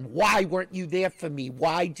villain. Why weren't you there for me?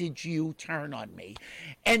 Why did you turn on me?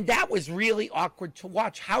 And that was really awkward to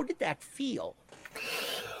watch. How did that feel?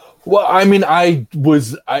 Well, I mean, I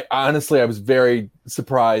honestly, I was very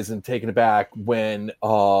surprised and taken aback when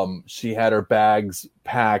she had her bags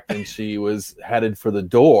packed and she was headed for the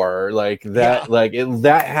door. Like that,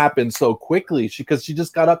 that happened so quickly. Because she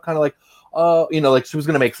just got up kind of like, like she was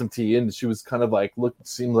gonna make some tea, and she was kind of like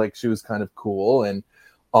seemed like she was kind of cool, and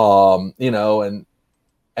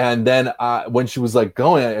and then when she was like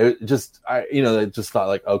going, I just thought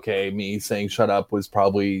like, okay, me saying shut up was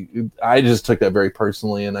probably, I just took that very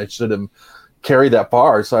personally, and I should have carried that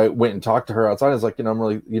far. So I went and talked to her outside. I was like, I'm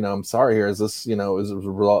really, I'm sorry here. Is this, is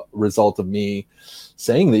a result of me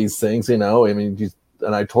saying these things, I mean,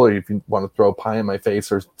 and I told her, if you want to throw pie in my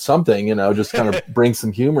face or something, just kind of bring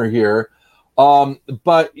some humor here.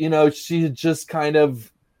 But, she just kind of,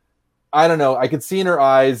 I don't know. I could see in her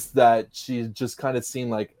eyes that she just kind of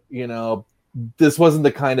seemed like, this wasn't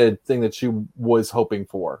the kind of thing that she was hoping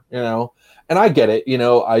for, and I get it.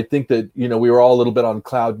 I think that, we were all a little bit on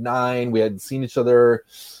cloud nine. We hadn't seen each other.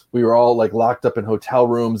 We were all like locked up in hotel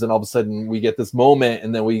rooms, and all of a sudden we get this moment,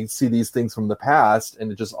 and then we see these things from the past,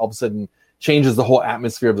 and it just all of a sudden changes the whole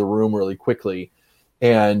atmosphere of the room really quickly.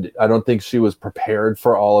 And I don't think she was prepared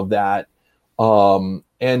for all of that.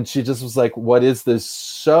 And she just was like, what is this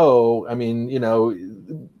show? I mean,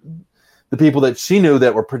 the people that she knew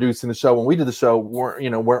that were producing the show when we did the show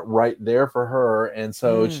weren't right there for her. And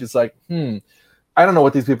so she's like, I don't know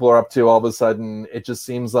what these people are up to. All of a sudden, it just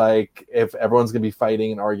seems like if everyone's going to be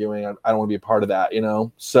fighting and arguing, I don't want to be a part of that,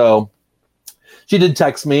 So she did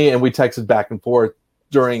text me, and we texted back and forth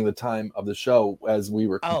during the time of the show as we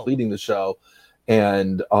were completing the show.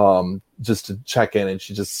 And just to check in, and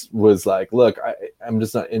she just was like, look, I'm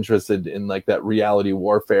just not interested in like that reality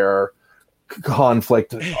warfare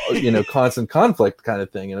conflict, constant conflict kind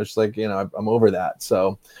of thing. And it's like, I'm over that.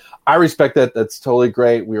 So I respect that. That's totally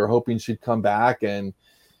great. We were hoping she'd come back, and,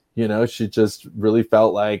 she just really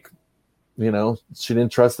felt like, she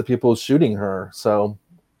didn't trust the people shooting her. So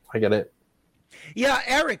I get it. Yeah,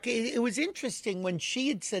 Eric, it was interesting when she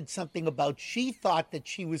had said something about she thought that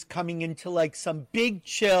she was coming into like some big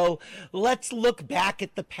chill, let's look back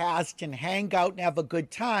at the past and hang out and have a good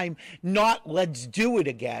time, not let's do it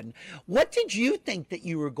again. What did you think that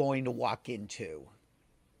you were going to walk into?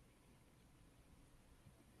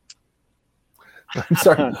 I'm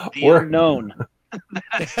sorry. The unknown.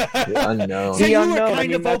 The unknown. So you were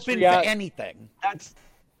kind of open for anything.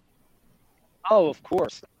 Oh, of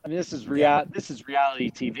course. I mean, this is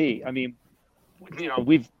reality TV. I mean,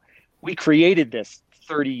 we created this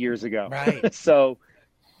 30 years ago. Right. So,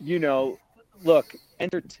 look,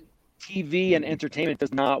 TV and entertainment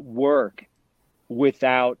does not work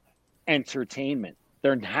without entertainment.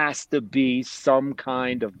 There has to be some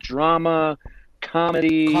kind of drama,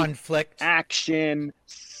 comedy, conflict, action,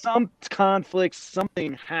 some conflict.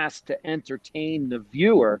 Something has to entertain the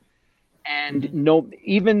viewer. And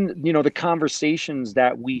even the conversations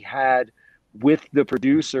that we had with the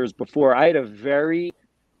producers before, I had a very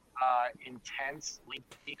intense,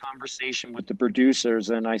 lengthy conversation with the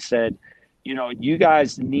producers, and I said, you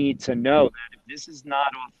guys need to know that if this is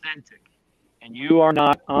not authentic, and you are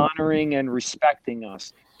not honoring and respecting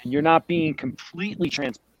us, and you're not being completely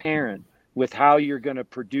transparent with how you're going to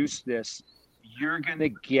produce this, you're going to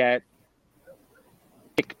get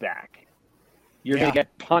kickback. You're going to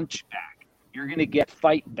get punch back. You're going to get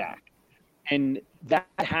fight back. And that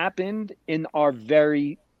happened in our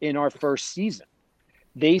first season.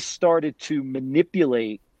 They started to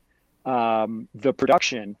manipulate the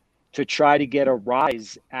production to try to get a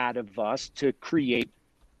rise out of us to create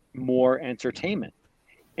more entertainment.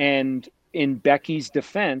 And in Becky's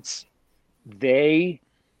defense, they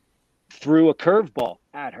threw a curveball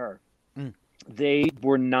at her. They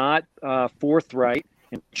were not forthright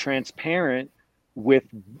and transparent with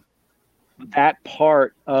that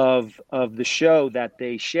part of the show that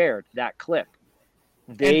they shared, that clip.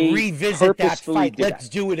 They and revisit that fight. Let's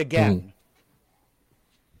do it again.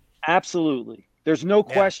 Absolutely. There's no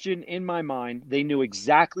question in my mind. They knew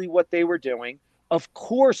exactly what they were doing. Of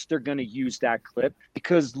course they're going to use that clip,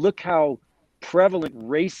 because look how prevalent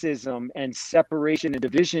racism and separation and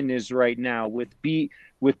division is right now with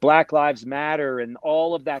Black Lives Matter and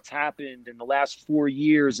all of that's happened in the last 4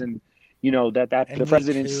 years, and that the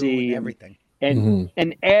presidency and everything.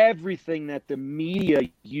 And everything that the media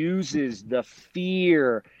uses, the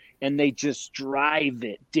fear, and they just drive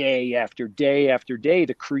it day after day after day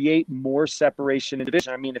to create more separation and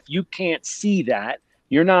division. I mean, if you can't see that,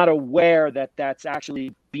 you're not aware that that's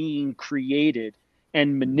actually being created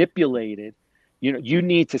and manipulated, you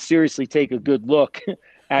need to seriously take a good look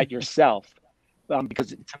at yourself,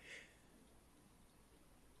 because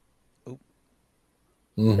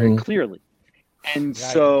very clearly. And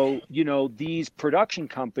so, these production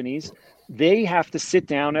companies, they have to sit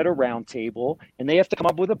down at a round table and they have to come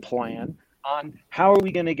up with a plan on how are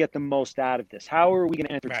we going to get the most out of this? How are we going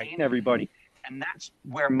to entertain everybody? And that's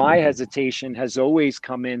where my hesitation has always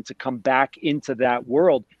come in, to come back into that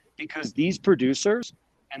world, because these producers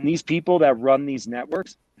and these people that run these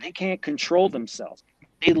networks, they can't control themselves.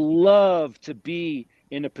 They love to be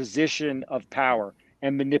in a position of power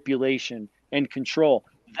and manipulation and control.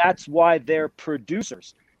 That's why they're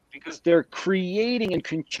producers, because they're creating and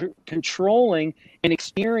controlling an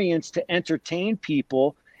experience to entertain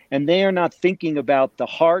people, and they are not thinking about the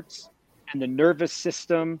hearts and the nervous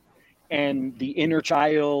system and the inner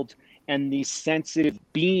child and the sensitive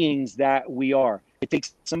beings that we are. It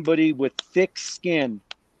takes somebody with thick skin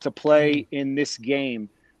to play in this game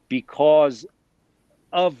because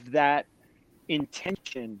of that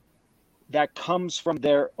intention that comes from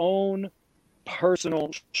their own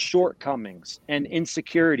personal shortcomings and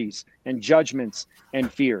insecurities and judgments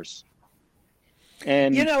and fears.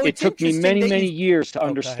 And it took me many years to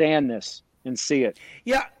understand this and see it.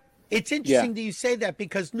 Yeah. It's interesting that you say that,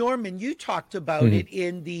 because Norman, you talked about it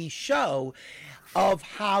in the show, of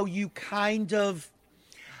how you kind of,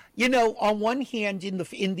 on one hand in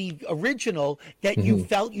the original, that you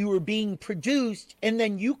felt you were being produced, and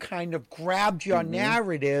then you kind of grabbed your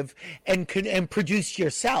narrative and produced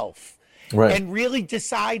yourself. Right. And really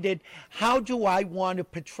decided, how do I want to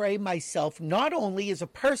portray myself, not only as a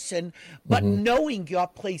person, but knowing your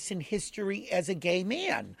place in history as a gay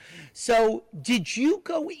man. So did you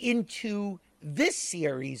go into this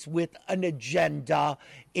series with an agenda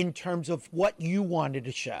in terms of what you wanted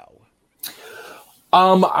to show?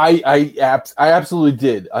 I absolutely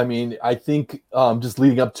did. I mean, I think just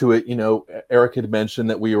leading up to it, Eric had mentioned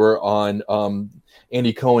that we were on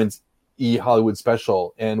Andy Cohen's Hollywood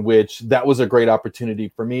special, and which that was a great opportunity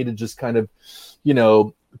for me to just kind of,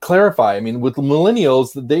 clarify. I mean, with the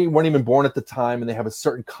millennials, they weren't even born at the time, and they have a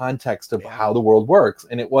certain context of how the world works.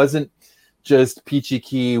 And it wasn't just peachy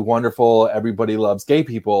key, wonderful, everybody loves gay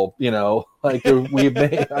people, like we've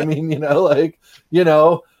made, it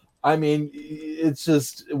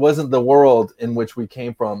wasn't the world in which we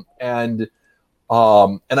came from. And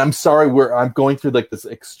I'm sorry, I'm going through like this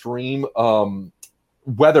extreme,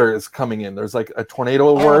 weather is coming in. There's like a tornado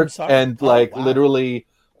alert, and literally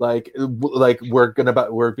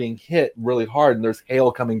we're being hit really hard, and there's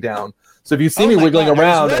hail coming down. So if you see me wiggling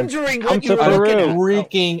around, I'm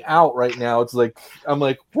freaking out right now. It's like, I'm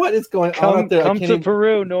like, what is going on out there? Come to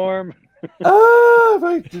Peru, Norm. If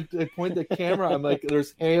I point the camera, I'm like,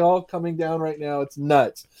 there's hail coming down right now. It's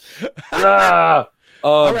nuts.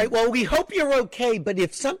 All right. Well, we hope you're okay. But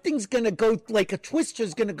if something's going to go, like a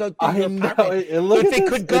twister's going to go through your apartment, if it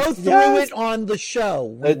could go through it on the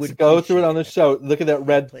show, let's go through it on the show. Look at that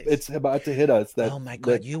red. Please. It's about to hit us. Oh my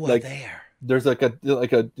God, you are there. There's there's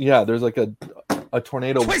like a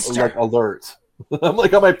tornado alert. I'm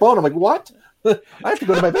like on my phone. I'm like, what? I have to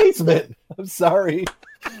go to my basement. I'm sorry.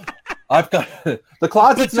 I've got the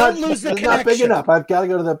closet's not big enough. I've got to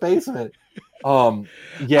go to the basement. Well,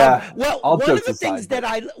 one of the things that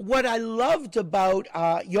I loved about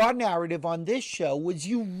your narrative on this show was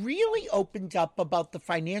you really opened up about the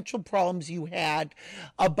financial problems you had,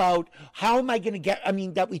 about how am I going to get,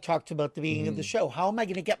 that we talked about at the beginning of the show, how am I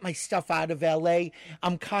going to get my stuff out of LA?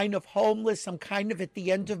 I'm kind of homeless. I'm kind of at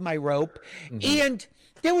the end of my rope. And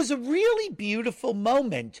there was a really beautiful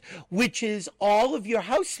moment, which is all of your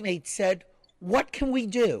housemates said, what can we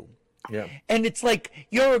do? Yeah. And it's like,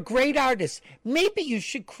 you're a great artist. Maybe you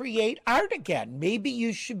should create art again. Maybe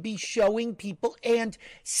you should be showing people. And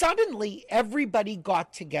suddenly everybody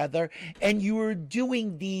got together and you were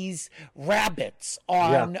doing these rabbits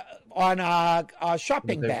on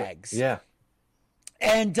shopping bags. Yeah.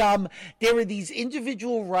 And there were these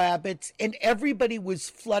individual rabbits, and everybody was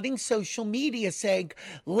flooding social media saying,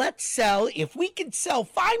 let's sell, if we can sell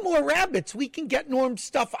 5 more rabbits, we can get Norm's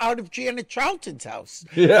stuff out of Janet Charlton's house.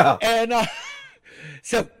 Yeah. And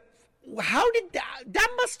so how did that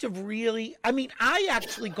must have really, I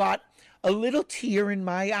actually got a little tear in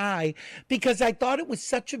my eye, because I thought it was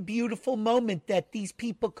such a beautiful moment that these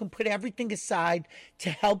people can put everything aside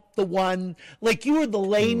to help the one, like you were the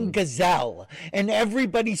lame gazelle, and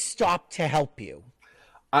everybody stopped to help you.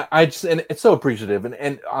 I just, and it's so appreciative.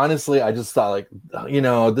 And honestly, I just thought, like,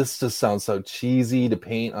 this just sounds so cheesy to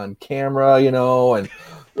paint on camera, and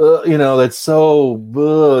that's so,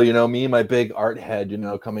 me and my big art head,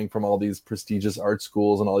 coming from all these prestigious art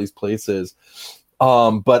schools and all these places.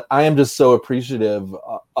 But I am just so appreciative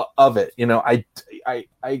of it.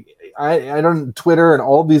 I don't Twitter and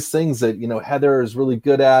all these things that Heather is really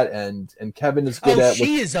good at and Kevin is good at.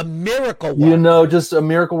 She is a miracle worker. Just a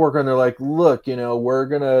miracle worker. And they're like, look, we're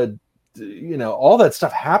gonna, all that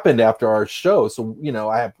stuff happened after our show. So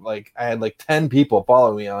I had like 10 people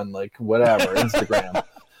follow me on like whatever Instagram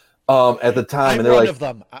at the time, and they're one like, of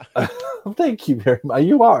them. Thank you very much.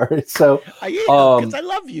 You are. So I am, because I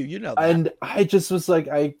love you. That. And I just was like,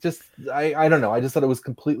 I don't know. I just thought it was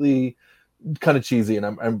completely kind of cheesy, and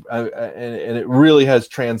and it really has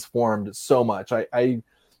transformed so much. I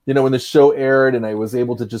when the show aired and I was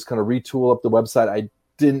able to just kind of retool up the website, I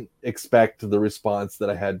didn't expect the response that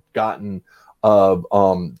I had gotten of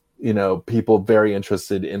people very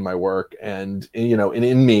interested in my work and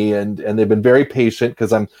in me, and they've been very patient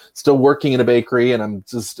because I'm still working in a bakery and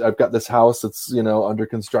I've got this house that's under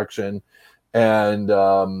construction, and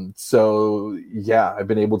so yeah, I've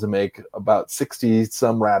been able to make about 60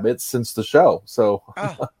 some rabbits since the show. So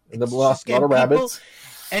and a lot of rabbits.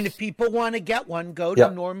 And if people want to get one, go to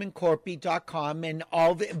normancorpy.com and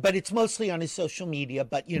but it's mostly on his social media,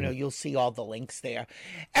 but you'll see all the links there.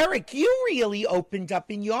 Eric, you really opened up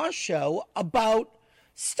in your show about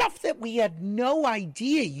stuff that we had no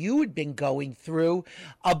idea you had been going through,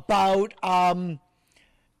 about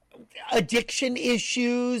addiction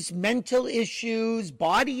issues, mental issues,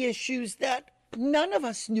 body issues that none of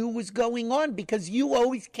us knew was going on, because you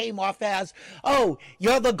always came off as, oh,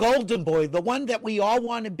 you're the golden boy, the one that we all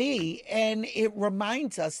want to be. And it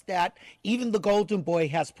reminds us that even the golden boy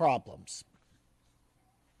has problems.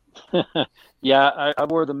 Yeah, I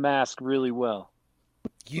wore the mask really well.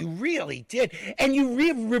 You really did. And you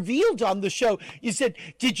revealed on the show, you said,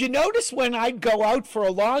 did you notice when I'd go out for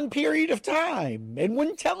a long period of time and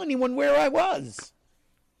wouldn't tell anyone where I was?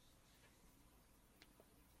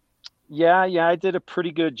 Yeah, I did a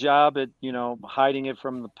pretty good job at, hiding it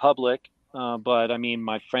from the public. But I mean,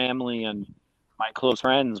 my family and my close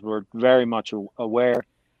friends were very much aware.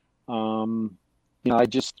 I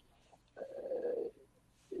just,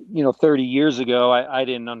 30 years ago, I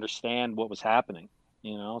didn't understand what was happening,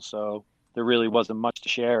 so there really wasn't much to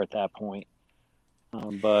share at that point.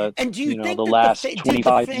 But, and do you think the last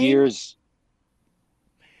 25 years...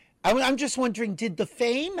 I'm just wondering, did the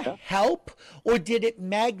fame help, or did it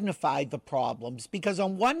magnify the problems? Because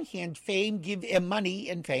on one hand, money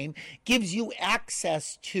and fame gives you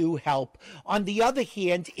access to help. On the other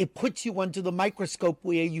hand, it puts you under the microscope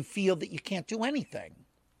where you feel that you can't do anything.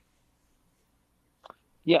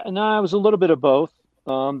 Yeah, no, it was a little bit of both.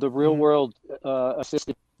 The real world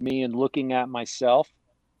assisted me in looking at myself,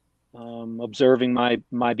 observing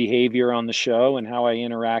my behavior on the show and how I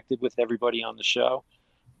interacted with everybody on the show.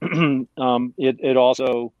 It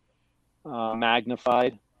also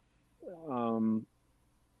magnified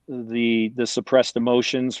the suppressed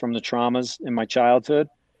emotions from the traumas in my childhood.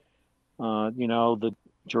 The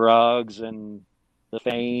drugs and the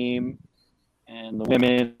fame and the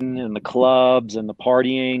women and the clubs and the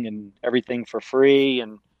partying and everything for free,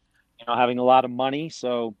 and having a lot of money.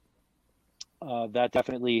 So that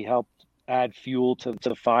definitely helped add fuel to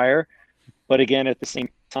the fire. But again, at the same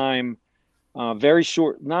time, very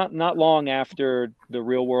short, not long after The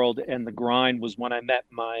Real World and The Grind was when I met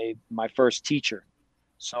my first teacher.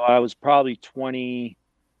 So I was probably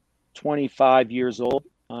 25 years old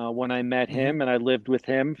when I met him, and I lived with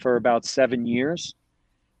him for about 7 years.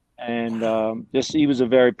 And he was a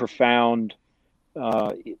very profound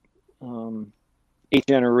 8th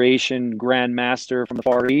generation grandmaster from the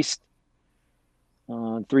Far East,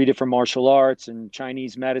 3 different martial arts and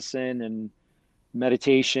Chinese medicine and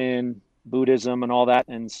meditation, Buddhism and all that.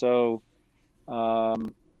 And so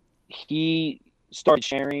he started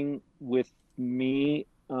sharing with me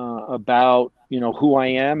about, who I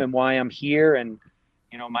am and why I'm here, and,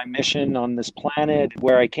 my mission on this planet,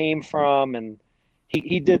 where I came from. And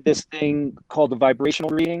he did this thing called the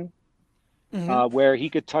vibrational reading, where he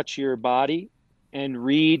could touch your body and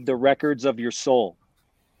read the records of your soul.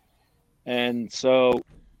 And so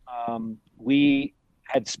we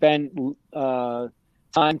had spent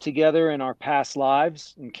time together in our past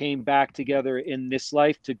lives and came back together in this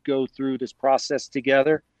life to go through this process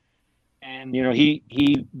together. And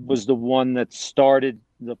he was the one that started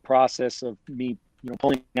the process of me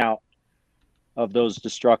pulling out of those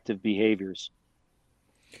destructive behaviors.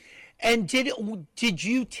 And did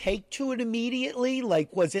you take to it immediately?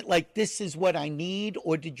 Like, was it like, this is what I need,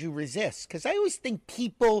 or did you resist? Because I always think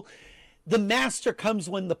the master comes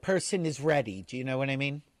when the person is ready. Do you know what I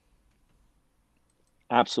mean?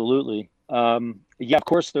 Absolutely. Yeah, of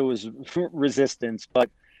course there was resistance, but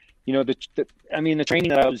the training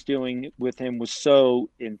that I was doing with him was so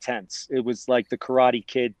intense. It was like the Karate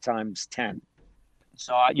Kid times 10.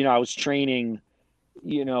 So, I was training,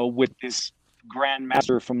 with this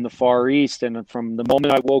grandmaster from the Far East. And from the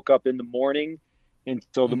moment I woke up in the morning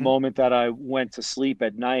until the moment that I went to sleep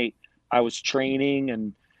at night, I was training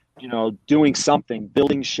and, doing something,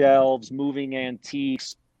 building shelves, moving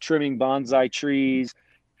antiques, trimming bonsai trees,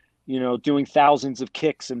 doing thousands of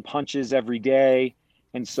kicks and punches every day.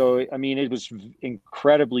 And so, it was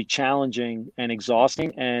incredibly challenging and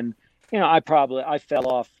exhausting. And, I fell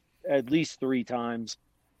off at least 3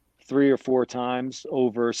 or 4 times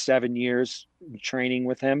over 7 years training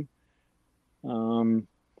with him.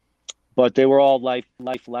 But they were all life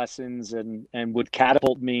lessons and would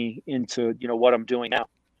catapult me into, what I'm doing now.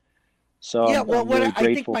 So yeah, I'm really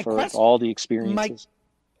grateful for all the experiences.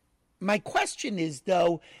 My question is,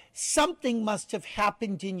 though, something must have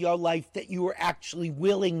happened in your life that you were actually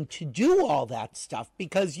willing to do all that stuff,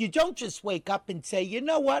 because you don't just wake up and say, you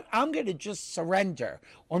know what, I'm going to just surrender.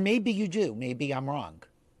 Or maybe you do. Maybe I'm wrong.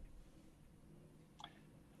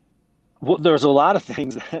 Well, there's a lot of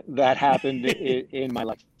things that happened in my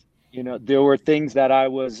life. There were things that I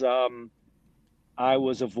was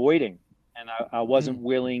avoiding and I wasn't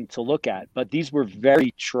willing to look at. But these were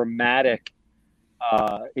very traumatic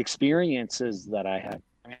experiences that I had.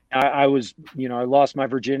 I was, I lost my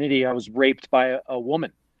virginity. I was raped by a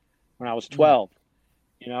woman when I was 12,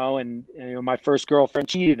 and my first girlfriend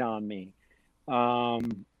cheated on me. So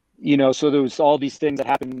there was all these things that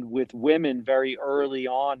happened with women very early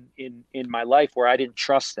on in my life where I didn't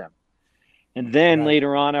trust them. And then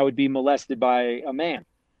later on, I would be molested by a man.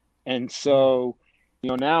 And so,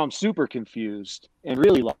 now I'm super confused and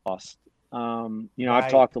really lost. I've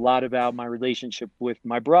talked a lot about my relationship with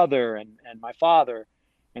my brother and my father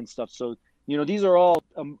and stuff. So, these are all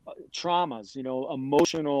traumas,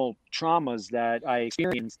 emotional traumas that I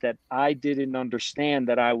experienced that I didn't understand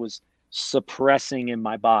that I was suppressing in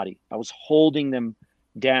my body. I was holding them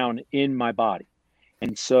down in my body.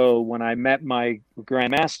 And so when I met my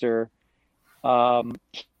grandmaster,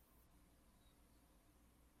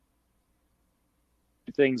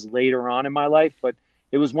 things later on in my life, but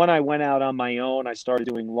it was when I went out on my own. I started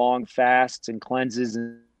doing long fasts and cleanses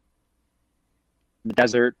in the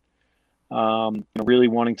desert, really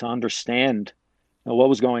wanting to understand what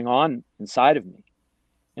was going on inside of me.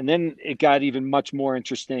 And then it got even much more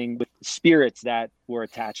interesting with spirits that were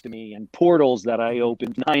attached to me and portals that I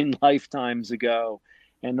opened 9 lifetimes ago.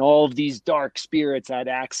 And all of these dark spirits had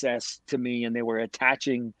access to me and they were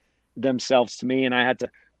attaching themselves to me. And I had to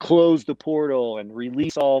close the portal and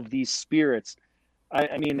release all of these spirits.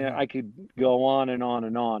 I could go on and on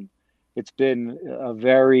and on. It's been a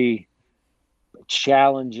very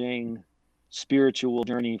challenging spiritual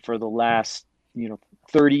journey for the last,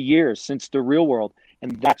 30 years since the real world.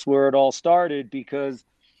 And that's where it all started, because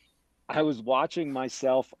I was watching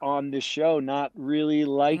myself on this show, not really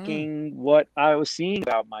liking what I was seeing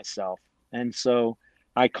about myself. And so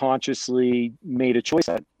I consciously made a choice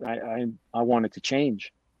that I wanted to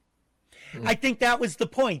change. I think that was the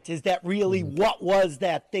point, is that really what was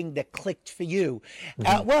that thing that clicked for you?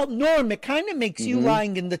 Well, Norm, it kind of makes you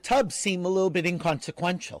lying in the tub seem a little bit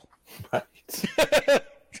inconsequential. Right.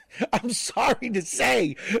 I'm sorry to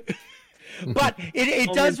say. But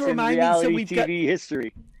it does remind me. So we've got TV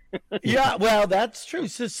history. Yeah, well, that's true.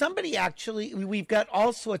 So somebody we've got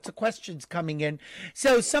all sorts of questions coming in.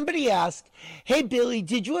 So somebody asked, hey, Billy,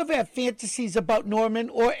 did you ever have fantasies about Norman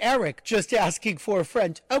or Eric? Just asking for a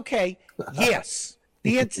friend. Okay, yes.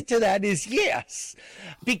 The answer to that is yes.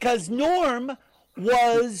 Because Norm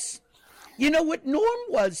was, what Norm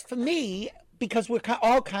was for me, because we're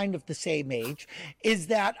all kind of the same age, is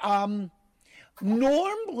that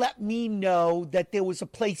Norm let me know that there was a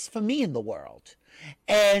place for me in the world.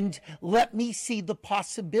 And let me see the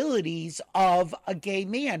possibilities of a gay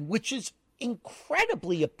man, which is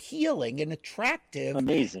incredibly appealing and attractive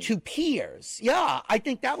to peers. Yeah, I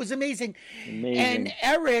think that was amazing. And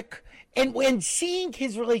Eric, and when seeing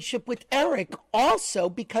his relationship with Eric also,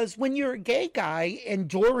 because when you're a gay guy and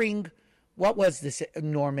during, what was this,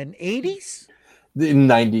 Norman, 80s?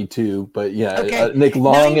 92, but yeah, okay.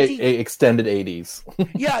 Long extended 80s.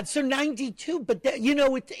 Yeah, so 92, but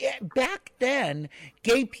back then,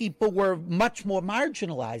 gay people were much more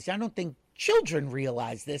marginalized. I don't think children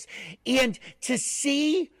realize this. And to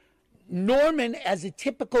see Norman as a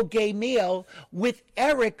typical gay male with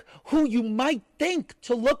Eric, who you might think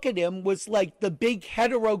to look at him was like the big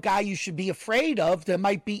hetero guy you should be afraid of that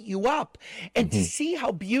might beat you up, and to see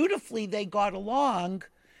how beautifully they got along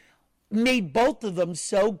made both of them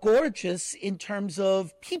so gorgeous in terms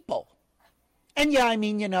of people. And yeah, I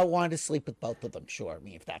mean, wanted to sleep with both of them. Sure, I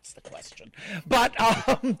mean, if that's the question. But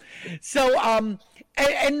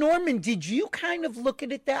and Norman, did you kind of look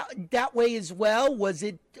at it that way as well?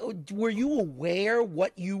 Were you aware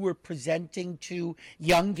what you were presenting to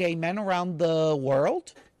young gay men around the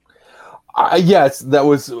world? Yes, that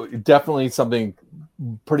was definitely something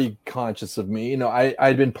pretty conscious of me.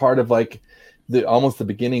 I'd been part of like almost the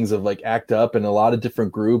beginnings of like ACT UP and a lot of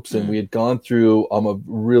different groups, and we had gone through a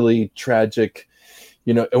really tragic,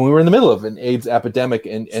 and we were in the middle of an AIDS epidemic,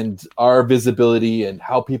 and our visibility and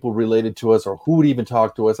how people related to us or who would even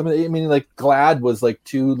talk to us. I mean, like GLAAD was like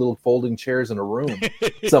two little folding chairs in a room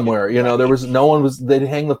somewhere. There was no one they'd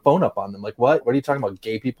hang the phone up on them. Like, what are you talking about?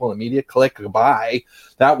 Gay people in the media? Click, goodbye.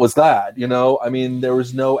 That was that. I mean, there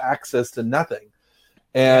was no access to nothing.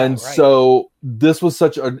 And so this was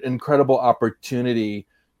such an incredible opportunity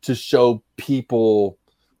to show people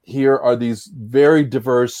here are these very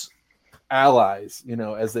diverse allies,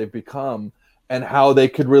 as they've become, and how they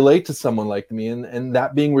could relate to someone like me. And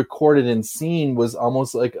that being recorded and seen was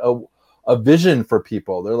almost like a vision for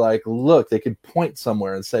people. They're like, look, they could point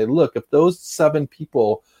somewhere and say, look, if those 7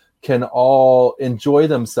 people can all enjoy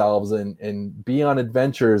themselves and be on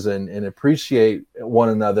adventures and appreciate one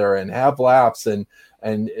another and have laughs and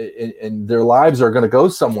their lives are going to go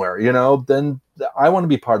somewhere, then I want to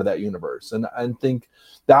be part of that universe. And I think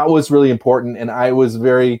that was really important. And I was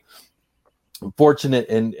very fortunate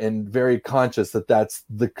and very conscious that that's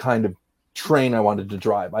the kind of train I wanted to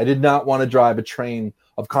drive. I did not want to drive a train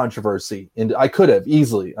of controversy, and I could have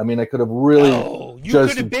easily. I mean, I could have really. Oh, you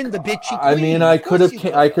could have been the bitchy queen. I mean, I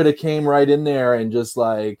could have came right in there and just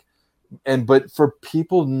like, but for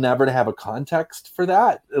people never to have a context for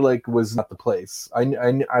that, like, was not the place.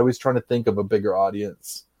 I was trying to think of a bigger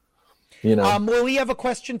audience. Well, we have a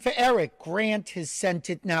question for Eric. Grant has sent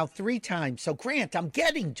it now 3 times. So, Grant, I'm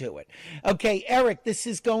getting to it. Okay, Eric, this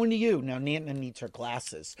is going to you. Now, Nana needs her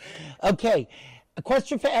glasses. Okay, a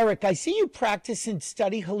question for Eric. I see you practice and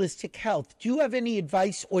study holistic health. Do you have any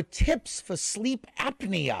advice or tips for sleep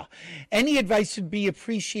apnea? Any advice would be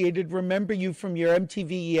appreciated. Remember you from your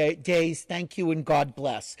MTV days. Thank you and God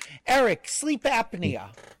bless. Eric, sleep apnea.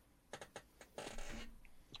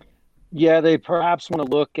 Yeah, they perhaps want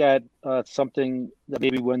to look at something that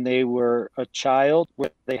maybe when they were a child,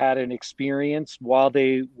 where they had an experience while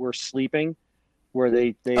they were sleeping, where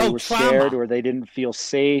they were scared or they didn't feel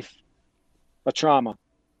safe. A trauma.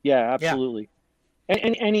 Yeah, absolutely. Yeah.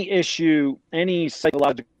 And any issue, any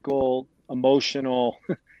psychological, emotional,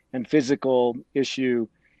 and physical issue,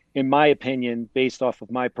 in my opinion, based off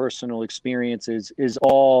of my personal experiences, is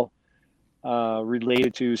all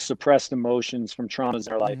related to suppressed emotions from traumas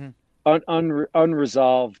in our life.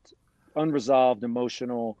 Unresolved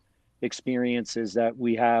emotional experiences that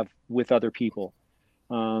we have with other people.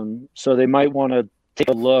 So they might want to take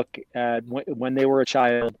a look at when they were a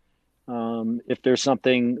child, if there's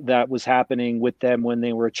something that was happening with them when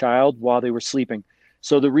they were a child while they were sleeping.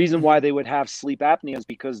 So the reason why they would have sleep apnea is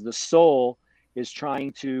because the soul is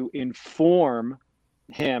trying to inform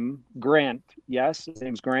him, Grant. Yes, his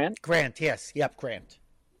name's Grant. Grant, yes. Yep, Grant.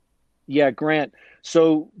 Yeah, Grant.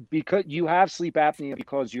 So because you have sleep apnea,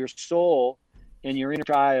 because your soul and your inner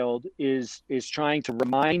child is trying to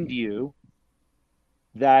remind you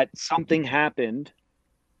that something happened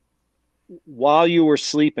while you were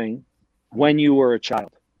sleeping when you were a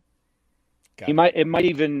child. It might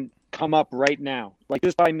even come up right now. Like,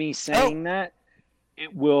 just by me saying that,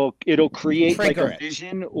 it'll create like a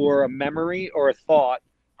vision or a memory or a thought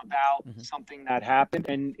about something that happened.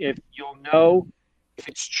 And if you'll know if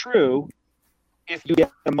it's true, if you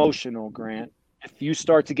get emotional, Grant, if you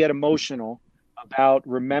start to get emotional about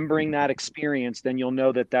remembering that experience, then you'll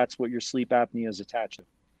know that that's what your sleep apnea is attached to.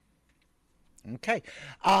 Okay.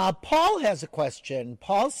 Paul has a question.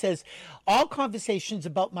 Paul says, all conversations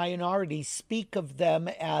about minorities speak of them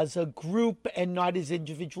as a group and not as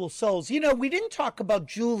individual souls. We didn't talk about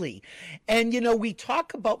Julie. And, we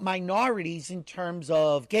talk about minorities in terms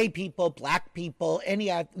of gay people, black people,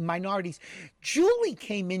 any minorities. Julie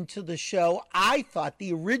came into the show, I thought,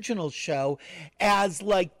 the original show, as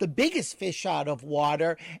like the biggest fish out of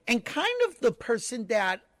water and kind of the person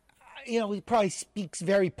that, he probably speaks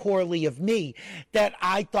very poorly of me, that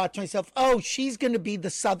I thought to myself, oh, she's going to be the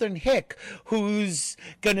Southern hick who's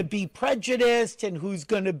going to be prejudiced and who's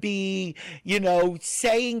going to be,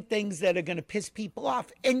 saying things that are going to piss people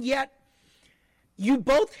off. And yet you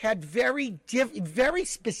both had very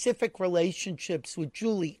specific relationships with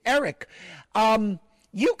Julie. Eric,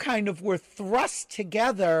 you kind of were thrust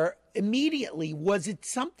together immediately. Was it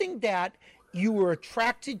something that you were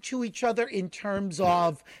attracted to each other in terms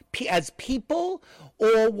of as people,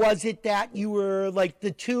 or was it that you were like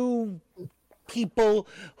the two people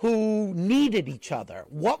who needed each other?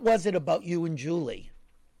 What was it about you and Julie?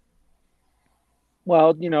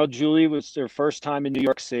 Well, Julie was her first time in New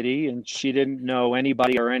York City, and she didn't know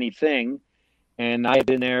anybody or anything. And I had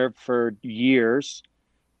been there for years,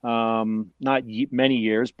 not many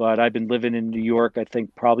years, but I've been living in New York, I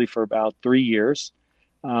think probably for about 3 years.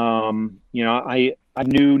 I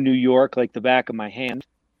knew New York like the back of my hand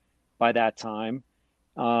by that time.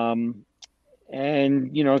 And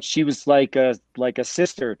she was like a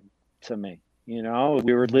sister to me.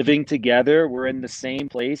 We were living together. We're in the same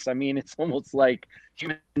place. I mean, it's almost like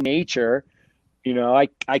human nature.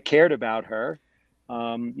 I cared about her.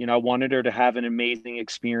 I wanted her to have an amazing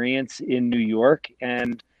experience in New York,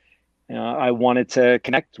 and I wanted to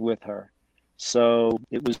connect with her. So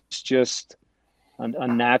it was just a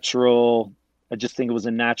natural. I just think it was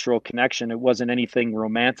a natural connection. It wasn't anything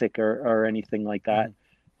romantic or anything like that.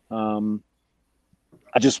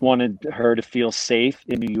 I just wanted her to feel safe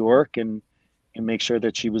in New York and make sure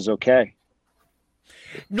that she was okay.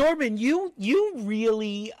 Norman, you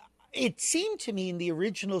really, it seemed to me in the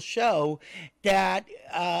original show that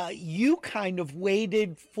you kind of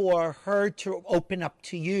waited for her to open up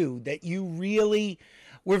to you, that you really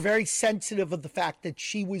were very sensitive of the fact that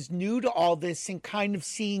she was new to all this and kind of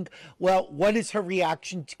seeing, well, what is her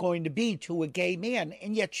reaction going to be to a gay man?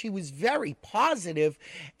 And yet she was very positive.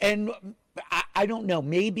 And I don't know,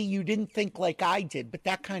 maybe you didn't think like I did, but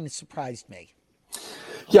that kind of surprised me.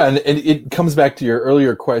 Yeah, and it comes back to your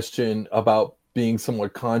earlier question about being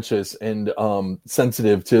somewhat conscious and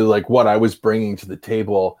sensitive to like what I was bringing to the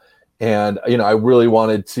table. And, I really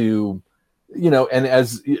wanted to, and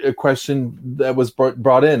as a question that was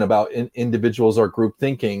brought in about individuals or group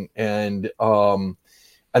thinking. And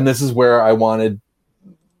this is where I wanted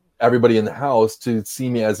everybody in the house to see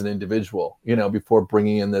me as an individual, before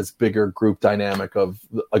bringing in this bigger group dynamic of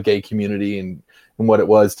a gay community and what it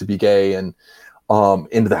was to be gay and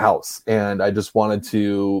into the house. And I just wanted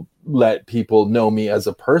to let people know me as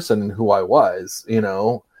a person and who I was,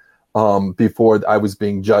 before I was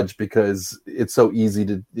being judged, because it's so easy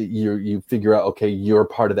to, you figure out, okay, you're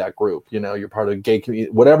part of that group, you're part of a gay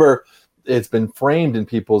community, whatever it's been framed in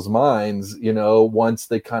people's minds, once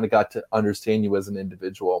they kind of got to understand you as an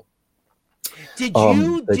individual. Did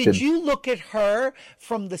you look at her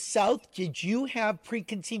from the South? Did you have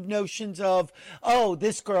preconceived notions of, oh,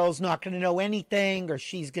 this girl's not going to know anything, or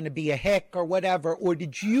she's going to be a hick or whatever? Or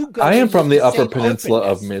did you go? I am from the Upper Peninsula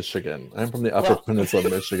of Michigan. I'm from the Upper Peninsula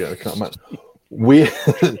of Michigan. Come on. We're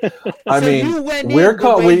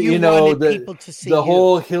called, the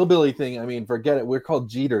whole hillbilly thing. I mean, forget it. We're called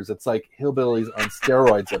Jeters. It's like hillbillies on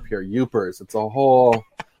steroids up here. Youpers. It's a whole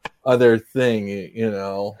other thing,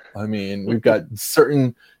 I mean, we've got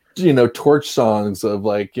certain, torch songs of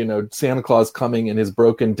like, Santa Claus coming in his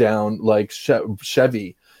broken down, like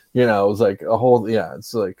Chevy, it's like a whole,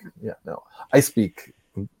 it's like, no, I speak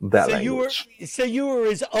that language. You were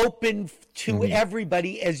as open to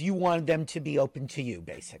everybody as you wanted them to be open to you,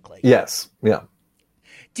 basically. Yes. Yeah.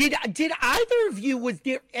 Did either of you, who was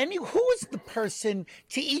the person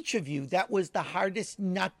to each of you that was the hardest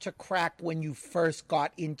nut to crack when you first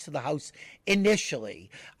got into the house initially?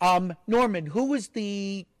 Norman, who was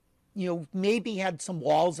the, maybe had some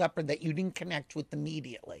walls up or that you didn't connect with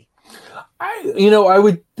immediately? I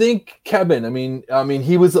would think Kevin. I mean,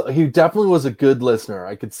 he definitely was a good listener.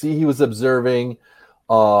 I could see he was observing.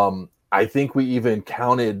 I think we even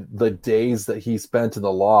counted the days that he spent in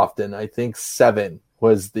the loft, and I think 7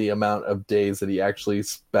 was the amount of days that he actually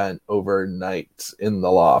spent overnight in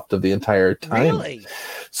the loft of the entire time. Really?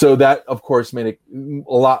 So that, of course, made it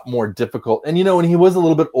a lot more difficult. And, when he was a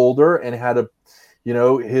little bit older and had he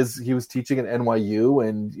was teaching at NYU,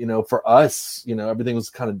 and, for us, everything was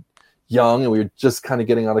kind of young, and we were just kind of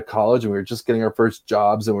getting out of college, and we were just getting our first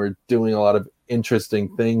jobs, and we were doing a lot of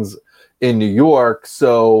interesting things in New York.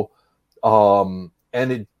 So, and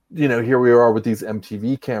it, here we are with these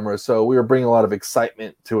MTV cameras. So we were bringing a lot of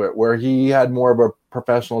excitement to it, where he had more of a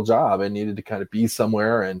professional job and needed to kind of be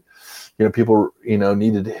somewhere. And, people,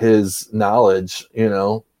 needed his knowledge,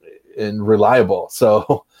 and reliable.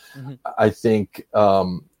 So I think,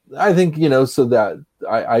 so that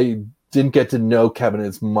I didn't get to know Kevin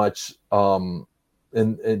as much during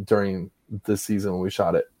the season when we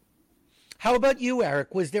shot it. How about you,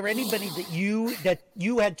 Eric? Was there anybody that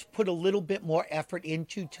you had to put a little bit more effort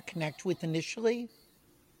into to connect with initially?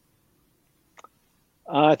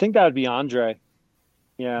 I think that would be Andre.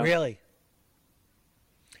 Yeah. Really?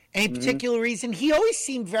 Any particular reason? He always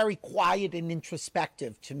seemed very quiet and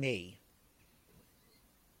introspective to me.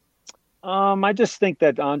 I just think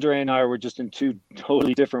that Andre and I were just in two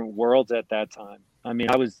totally different worlds at that time. I mean,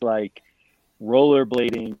 I was like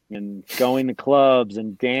rollerblading and going to clubs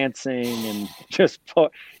and dancing and just,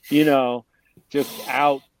 you know, just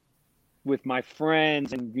out with my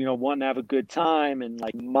friends and, you know, wanting to have a good time and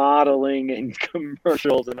like modeling and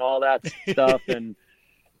commercials and all that stuff. And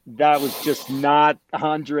that was just not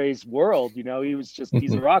Andre's world. You know, he was just,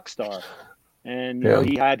 he's a rock star. And, you know,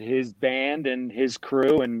 he had his band and his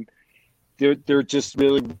crew, and there just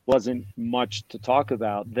really wasn't much to talk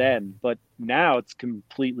about then. But now it's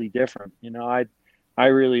completely different. You know, I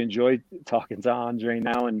really enjoy talking to Andre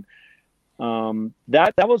now. And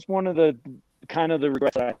that was one of the kind of the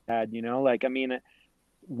regrets I had, you know, like, I mean,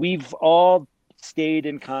 we've all stayed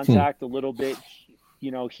in contact a little bit,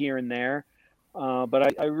 you know, here and there.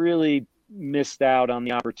 But I really missed out on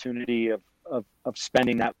the opportunity of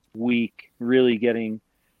spending that week really getting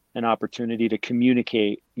an opportunity to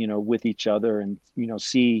communicate, you know, with each other and, you know,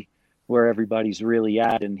 see where everybody's really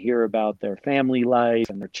at and hear about their family life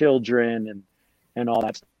and their children and all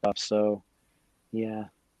that stuff. So, yeah,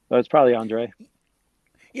 but it's probably Andre.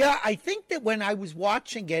 Yeah, I think that when I was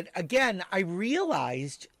watching it, again, I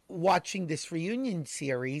realized watching this reunion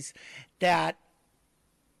series that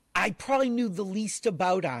I probably knew the least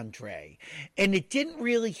about Andre. And it didn't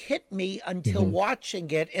really hit me until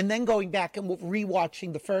watching it and then going back and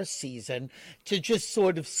rewatching the first season to just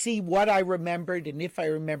sort of see what I remembered and if I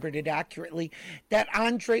remembered it accurately, that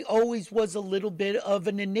Andre always was a little bit of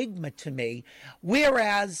an enigma to me.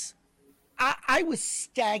 Whereas I was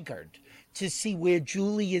staggered to see where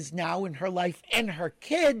Julie is now in her life and her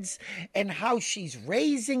kids and how she's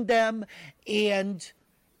raising them, and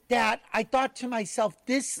that I thought to myself,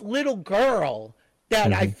 this little girl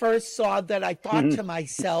that I first saw, that I thought to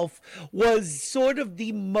myself was sort of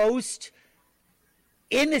the most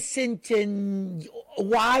innocent and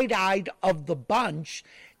wide-eyed of the bunch,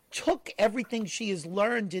 took everything she has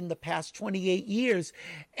learned in the past 28 years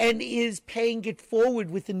and is paying it forward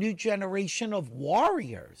with a new generation of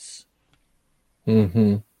warriors.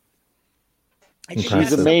 Mm-hmm.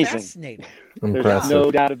 She's amazing. Fascinating. There's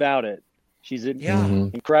no doubt about it. She's an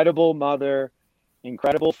incredible mother,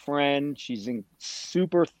 incredible friend. She's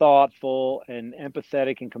super thoughtful and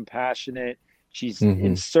empathetic and compassionate. She's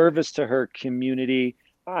in service to her community.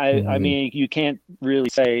 I mean, you can't really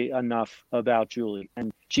say enough about Julie,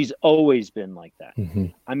 and she's always been like that.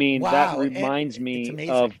 I mean, that reminds me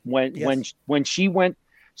of when she went.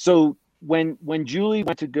 So when Julie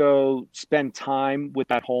went to go spend time with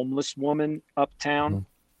that homeless woman uptown,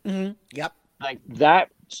 like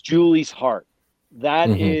that's Julie's heart. That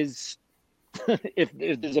is, if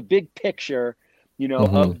there's a big picture, you know,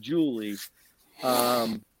 of Julie,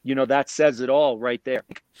 you know, that says it all right there.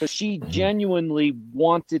 Because she genuinely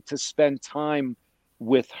wanted to spend time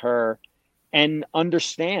with her and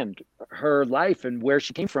understand her life and where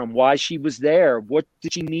she came from, why she was there, what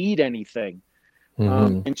did she need, anything.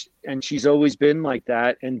 And she's always been like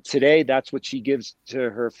that. And today, that's what she gives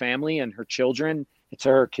to her family and her children, to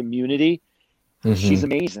her community. She's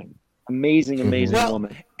amazing. Amazing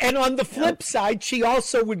woman. And on the flip side, she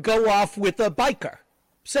also would go off with a biker.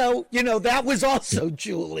 So, you know, that was also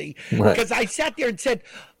Julie. Because I sat there and said,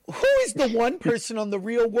 who is the one person on the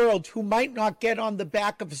real world who might not get on the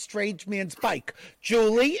back of a strange man's bike?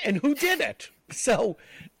 Julie, and who did it? So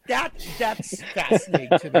that's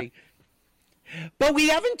fascinating to me. But we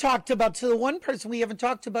haven't talked about, so the one person we haven't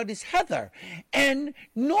talked about is Heather. And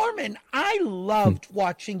Norman, I loved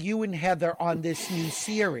watching you and Heather on this new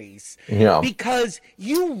series. Because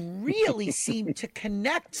you really seem to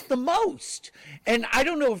connect the most. And I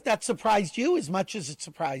don't know if that surprised you as much as it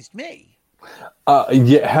surprised me.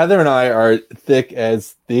 Heather and I are thick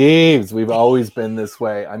as thieves. We've always been this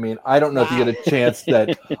way. I mean, I don't know if you get a chance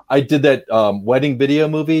that I did that wedding video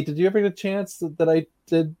movie. Did you ever get a chance that I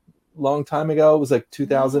did? Long time ago? It was like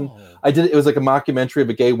 2000. It was like a mockumentary of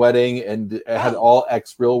a gay wedding, and it had all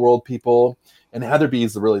ex real world people, and Heather B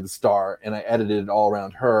is really the star, and I edited it all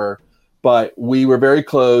around her. But we were very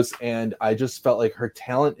close, and I just felt like her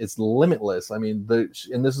talent is limitless. I mean,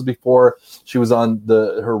 and this is before she was on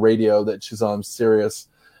her radio that she's on Sirius.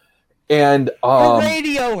 And her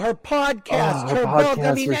radio, her podcast, her book.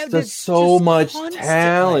 I mean, there's so much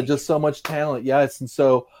talent, just so much talent. Yes. And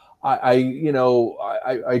so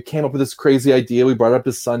I came up with this crazy idea. We brought it up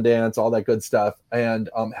to Sundance, all that good stuff. And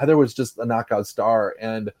Heather was just a knockout star.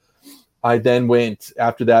 And I then went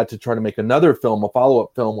after that to try to make another film, a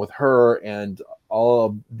follow-up film with her and all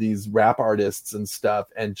of these rap artists and stuff.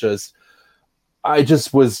 And I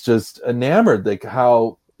just was enamored, like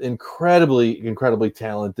how incredibly, incredibly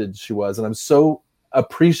talented she was. And I'm so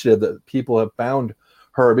appreciative that people have found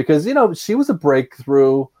her, because she was a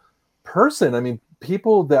breakthrough person. I mean,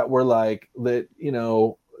 people that were like that,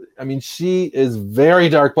 I mean, she is very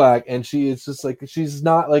dark black, and she is just like, she's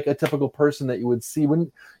not like a typical person that you would see.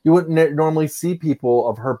 You wouldn't normally see people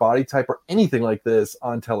of her body type or anything like this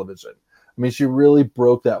on television. I mean, she really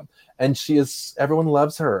broke that, and everyone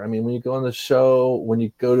loves her. I mean, when you go on the show, when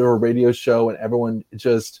you go to her radio show, and everyone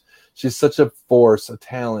she's such a force, a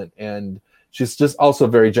talent, and she's just also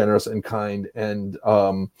very generous and kind, and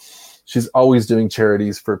she's always doing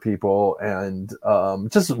charities for people, and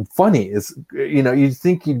just funny. Is you'd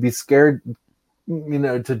think you'd be scared,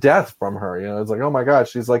 to death from her. It's like, oh my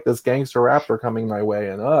gosh, she's like this gangster rapper coming my way,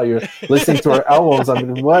 and you're listening to her albums. I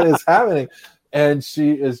mean, what is happening? And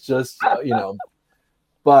she is just,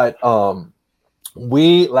 but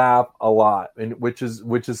we laugh a lot, and which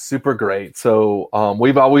is super great. So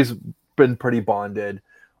we've always been pretty bonded.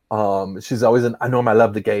 She's always I know I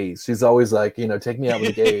love the gays. She's always like, take me out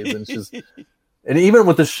with the gays. And even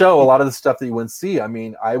with the show, a lot of the stuff that you wouldn't see, I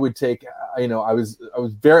mean, I would take,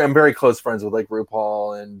 I'm very close friends with like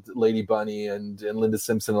RuPaul and Lady Bunny and Linda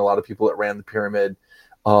Simpson, a lot of people that ran the Pyramid.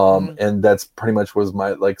 And that's pretty much was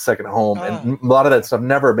my like second home. And a lot of that stuff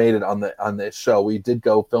never made it on the show. We did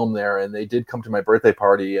go film there, and they did come to my birthday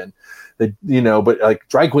party, and they, but like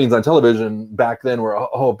drag queens on television back then were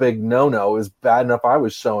a big no-no. It was bad enough I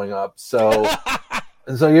was showing up. So,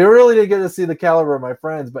 and so you really didn't get to see the caliber of my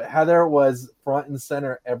friends, but Heather was front and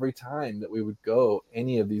center every time that we would go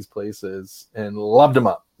any of these places, and loved them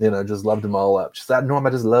up, just loved them all up. She said, "No, I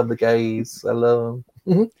just love the gays. I love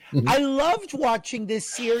them." I loved watching this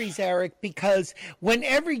series, Eric, because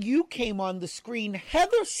whenever you came on the screen,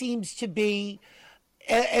 Heather seems to be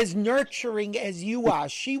as nurturing as you are.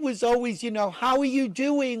 She was always, how are you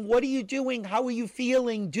doing? What are you doing? How are you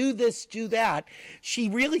feeling? Do this, do that. She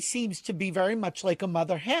really seems to be very much like a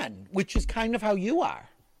mother hen, which is kind of how you are.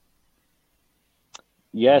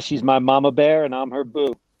 Yeah, she's my mama bear, and I'm her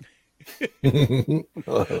boo.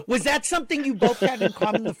 Was that something you both had in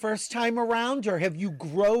common the first time around, or have you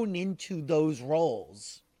grown into those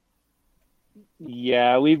roles?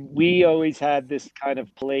 Yeah, we always had this kind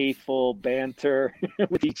of playful banter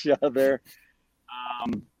with each other.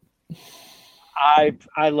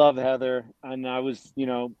 I love Heather, and I was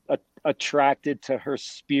attracted to her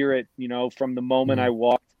spirit from the moment I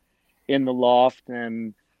walked in the loft,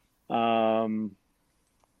 and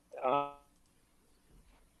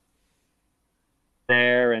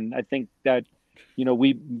there, and I think that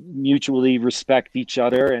we mutually respect each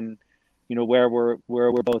other, and where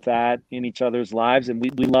we're both at in each other's lives, and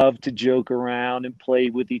we love to joke around and play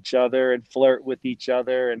with each other and flirt with each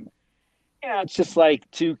other, and it's just like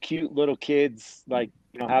two cute little kids like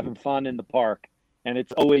having fun in the park, and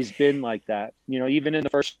it's always been like that. Even in the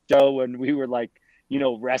first show when we were like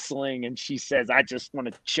wrestling, and she says, "I just want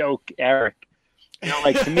to choke Eric,"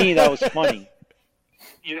 like to me that was funny.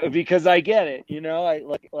 Because I get it,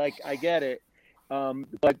 I get it.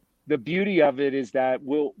 But the beauty of it is that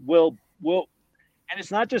we'll, and it's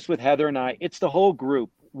not just with Heather and I, it's the whole group.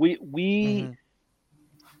 We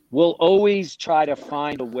will always try to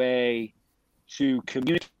find a way to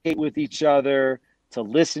communicate with each other, to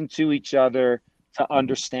listen to each other, to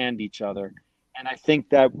understand each other. And I think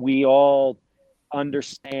that we all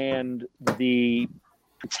understand the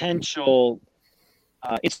potential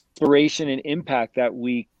inspiration and impact that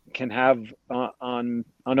we can have on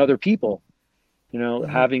other people,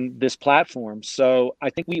 having this platform. So I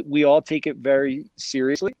think we all take it very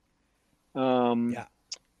seriously, and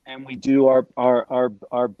we do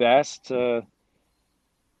our best to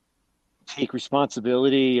take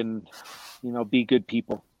responsibility and be good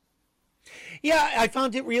people. Yeah, I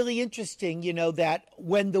found it really interesting, that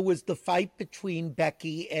when there was the fight between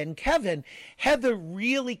Becky and Kevin, Heather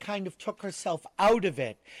really kind of took herself out of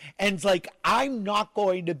it. And like, I'm not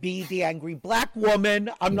going to be the angry black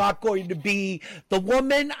woman. I'm not going to be the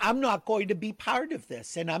woman. I'm not going to be part of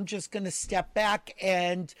this. And I'm just going to step back,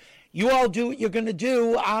 and you all do what you're going to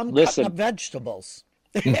do. I'm cutting up vegetables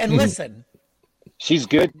and listen. She's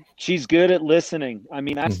good. She's good at listening. I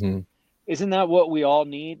mean, that's... Isn't that what we all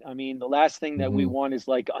need? I mean, the last thing that we want is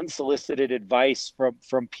like unsolicited advice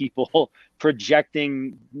from people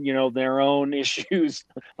projecting, their own issues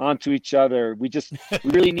onto each other. We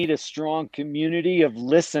really need a strong community of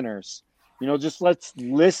listeners. Just let's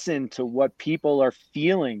listen to what people are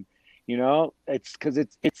feeling. It's because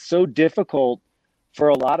it's so difficult for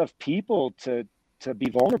a lot of people to be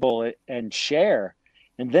vulnerable and share.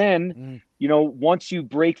 And then, once you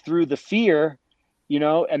break through the fear,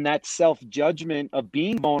 and that self-judgment of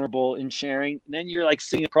being vulnerable and sharing, then you're like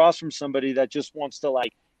sitting across from somebody that just wants to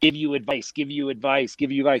like give you advice,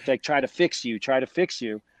 like try to fix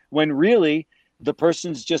you, when really the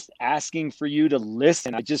person's just asking for you to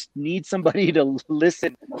listen. I just need somebody to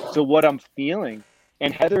listen to what I'm feeling.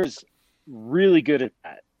 And Heather's really good at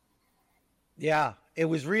that. Yeah, it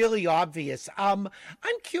was really obvious. I'm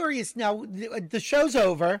curious now, the show's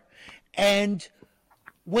over, and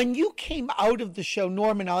when you came out of the show,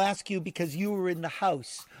 Norman, I'll ask you because you were in the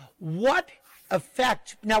house, what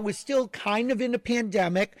effect, now we're still kind of in a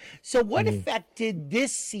pandemic, so what effect did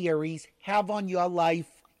this series have on your life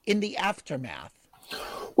in the aftermath?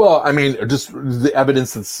 Well, I mean, just the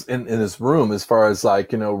evidence that's in this room as far as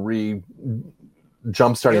like,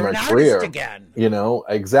 jump-starting my career again.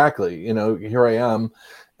 Exactly. Here I am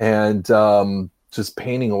and just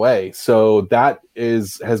painting away. So that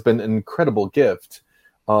has been an incredible gift.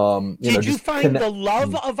 Did you find the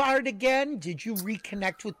love of art again? Did you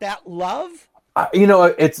reconnect with that love?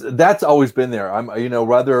 That's always been there. I'm,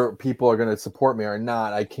 whether people are going to support me or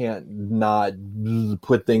not, I can't not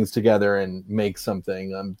put things together and make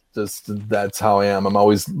something. That's how I am. I'm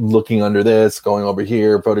always looking under this, going over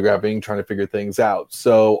here, photographing, trying to figure things out.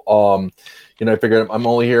 So, I figured I'm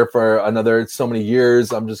only here for another so many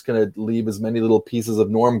years. I'm just going to leave as many little pieces of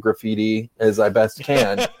Norm graffiti as I best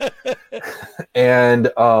can.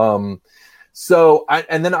 And, and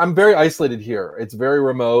then I'm very isolated here. It's very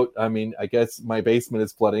remote. I mean, I guess my basement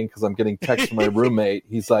is flooding because I'm getting texts from my roommate.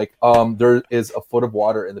 He's like, there is a foot of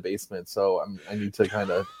water in the basement. So I need to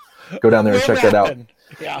kind of go down there and check that out.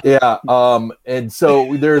 Yeah. And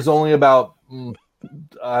so there's only about,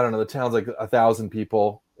 I don't know, the town's like 1,000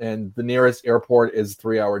 people. And the nearest airport is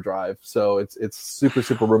 3-hour drive. So it's super,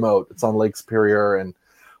 super remote. It's on Lake Superior and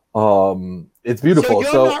it's beautiful.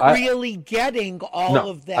 So you're not really getting all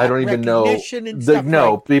of that. I don't even know. And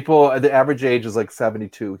stuff people. The average age is like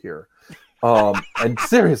 72 here, and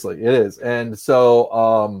seriously, it is. And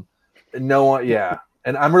so, no one. Yeah,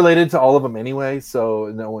 and I'm related to all of them anyway.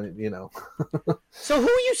 So no one, So who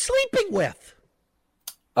are you sleeping with?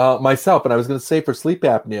 Myself, and I was going to say for sleep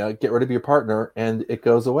apnea, get rid of your partner, and it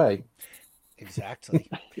goes away. Exactly.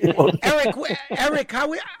 Eric,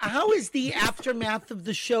 how has the aftermath of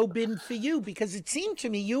the show been for you? Because it seemed to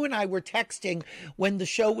me you and I were texting when the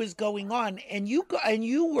show was going on, and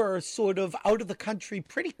you were sort of out of the country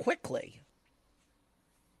pretty quickly.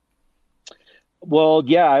 Well,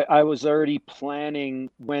 yeah, I was already planning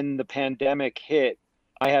when the pandemic hit.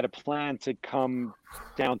 I had a plan to come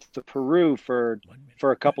down to Peru for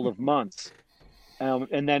a couple of months,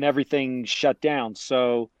 and then everything shut down.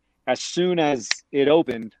 So as soon as it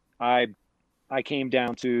opened, I came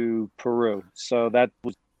down to Peru. So that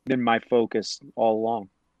was been my focus all along.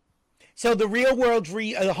 So the real world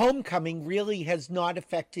homecoming really has not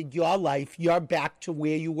affected your life. You're back to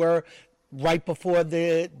where you were right before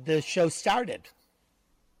the show started.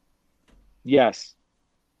 Yes.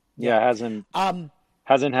 Yeah,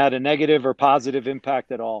 hasn't had a negative or positive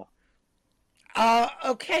impact at all.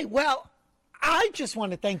 Okay, well, I just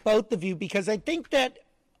want to thank both of you because I think that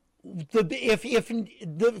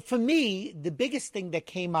for me, the biggest thing that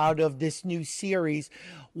came out of this new series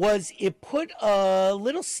was it put a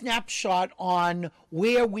little snapshot on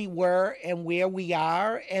where we were and where we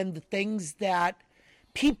are and the things that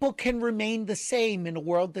people can remain the same in a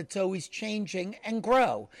world that's always changing and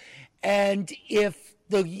grow. And if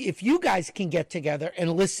you guys can get together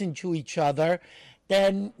and listen to each other,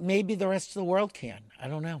 then maybe the rest of the world can. I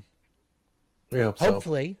don't know. Yeah,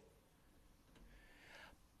 hopefully.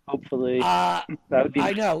 Hopefully, that would be.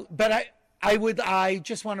 I know, but I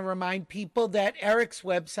just want to remind people that Eric's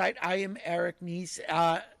website, I am Eric Nies,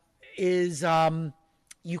 is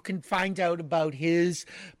you can find out about his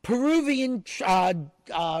Peruvian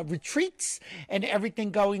retreats and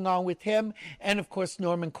everything going on with him. And of course,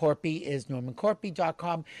 Norman Corpi is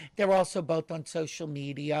normancorpi.com. They're also both on social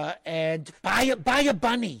media. And buy a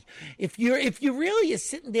bunny. If you really are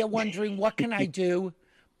sitting there wondering, what can I do?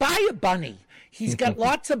 Buy a bunny. He's got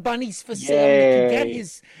lots of bunnies for sale.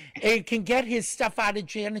 He can get his stuff out of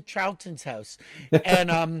Janet Charlton's house.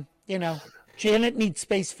 And, Janet needs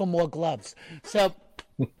space for more gloves. So,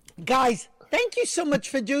 guys, thank you so much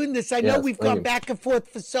for doing this. I know we've gone back and forth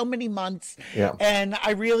for so many months, and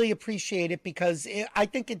I really appreciate it because I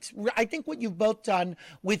think what you've both done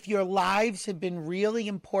with your lives have been really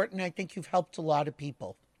important. I think you've helped a lot of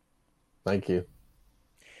people. Thank you.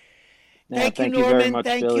 Thank you, Norman.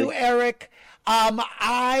 Thank you, Eric.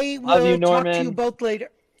 I will talk to you both later.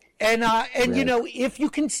 And you know, if you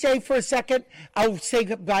can stay for a second, I'll say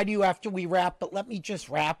goodbye to you after we wrap, but let me just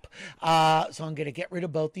wrap. So I'm going to get rid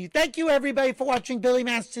of both of you. Thank you, everybody, for watching Billy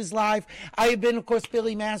Masters Live. I have been, of course,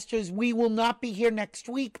 Billy Masters. We will not be here next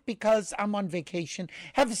week because I'm on vacation.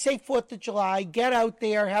 Have a safe 4th of July. Get out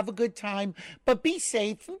there. Have a good time. But be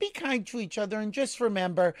safe and be kind to each other. And just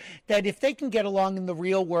remember that if they can get along in the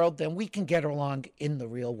real world, then we can get along in the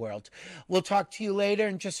real world. We'll talk to you later.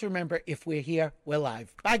 And just remember, if we're here, we're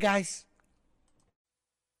live. Bye, guys.